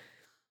there.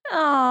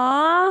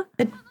 Aww.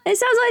 It sounds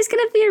like it's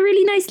going to be a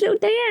really nice little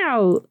day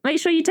out. Make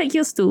sure you take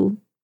your stool.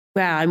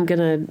 Well, I'm going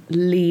to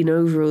lean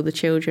over all the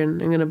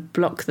children. I'm going to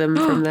block them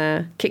from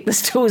there, kick the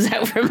stools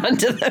out from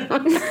under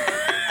them.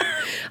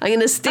 I'm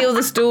going to steal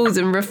the stools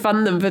and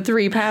refund them for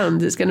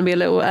 £3. It's going to be a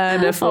little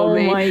earner for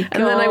me. My God.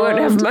 And then I won't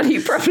have money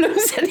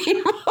problems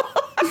anymore.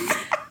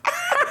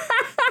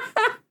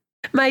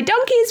 My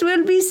donkeys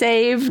will be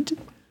saved.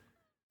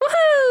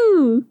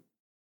 Woohoo!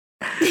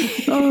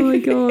 Oh my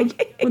God.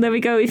 Well, there we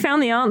go. We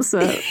found the answer.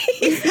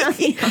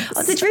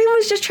 The dream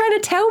was just trying to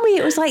tell me.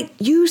 It was like,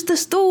 use the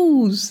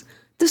stools.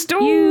 The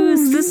stools.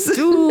 Use the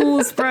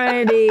stools,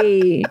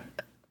 Bridie.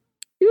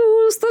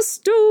 Use the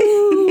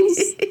stools.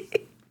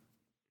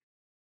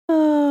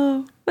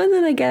 Oh, and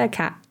then I get a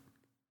cat.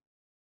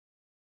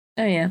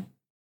 Oh, yeah.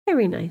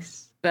 Very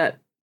nice. But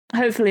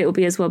hopefully it will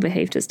be as well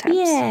behaved as Tabs.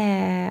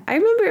 Yeah. I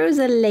remember it was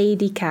a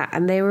lady cat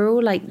and they were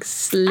all like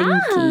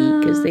slinky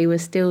because they were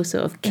still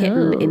sort of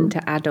kitten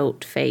into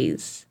adult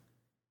phase.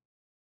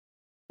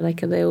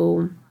 Like a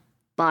little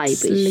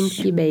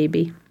slinky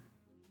baby.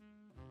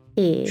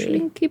 Yeah.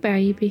 Slinky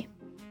baby.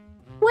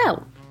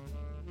 Well,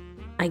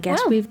 I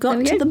guess we've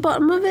got to the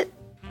bottom of it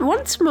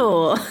once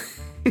more.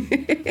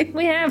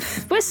 We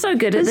have. We're so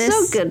good at We're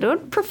this. so good. We're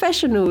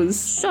professionals.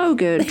 So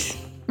good.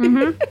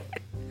 Mm-hmm.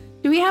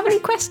 Do we have any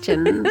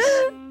questions?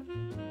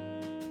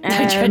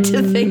 I dread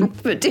to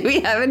think, but do we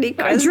have any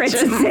questions? I dread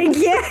to think,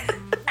 yeah.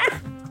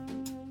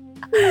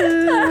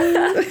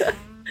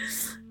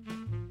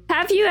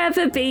 Have you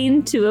ever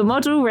been to a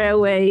model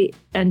railway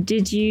and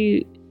did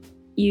you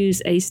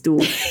use a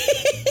stool?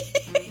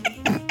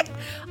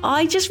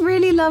 I just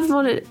really love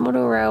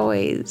model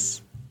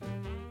railways.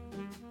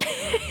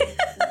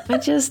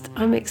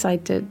 I'm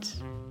excited.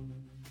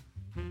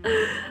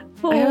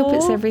 I hope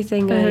it's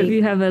everything I hope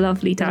you have a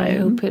lovely I time.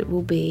 hope it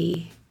will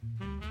be.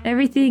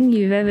 Everything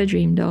you've ever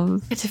dreamed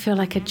of. To feel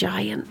like a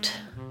giant.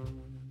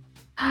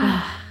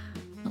 Oh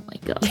my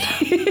God.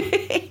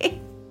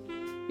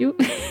 You...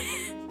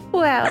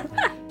 Well,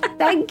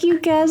 thank you,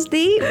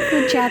 Kirsty,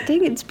 for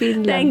chatting. It's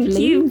been lovely. Thank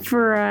you,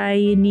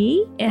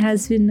 Bryony. It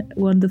has been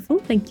wonderful.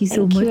 Thank you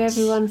so much. Thank you,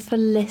 everyone, for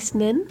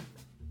listening.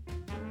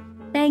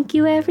 Thank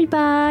you,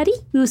 everybody.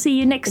 We'll see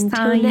you next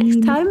time. Until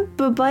next time,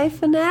 bye-bye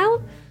for now.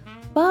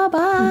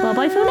 Bye-bye.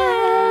 Bye-bye for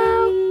now.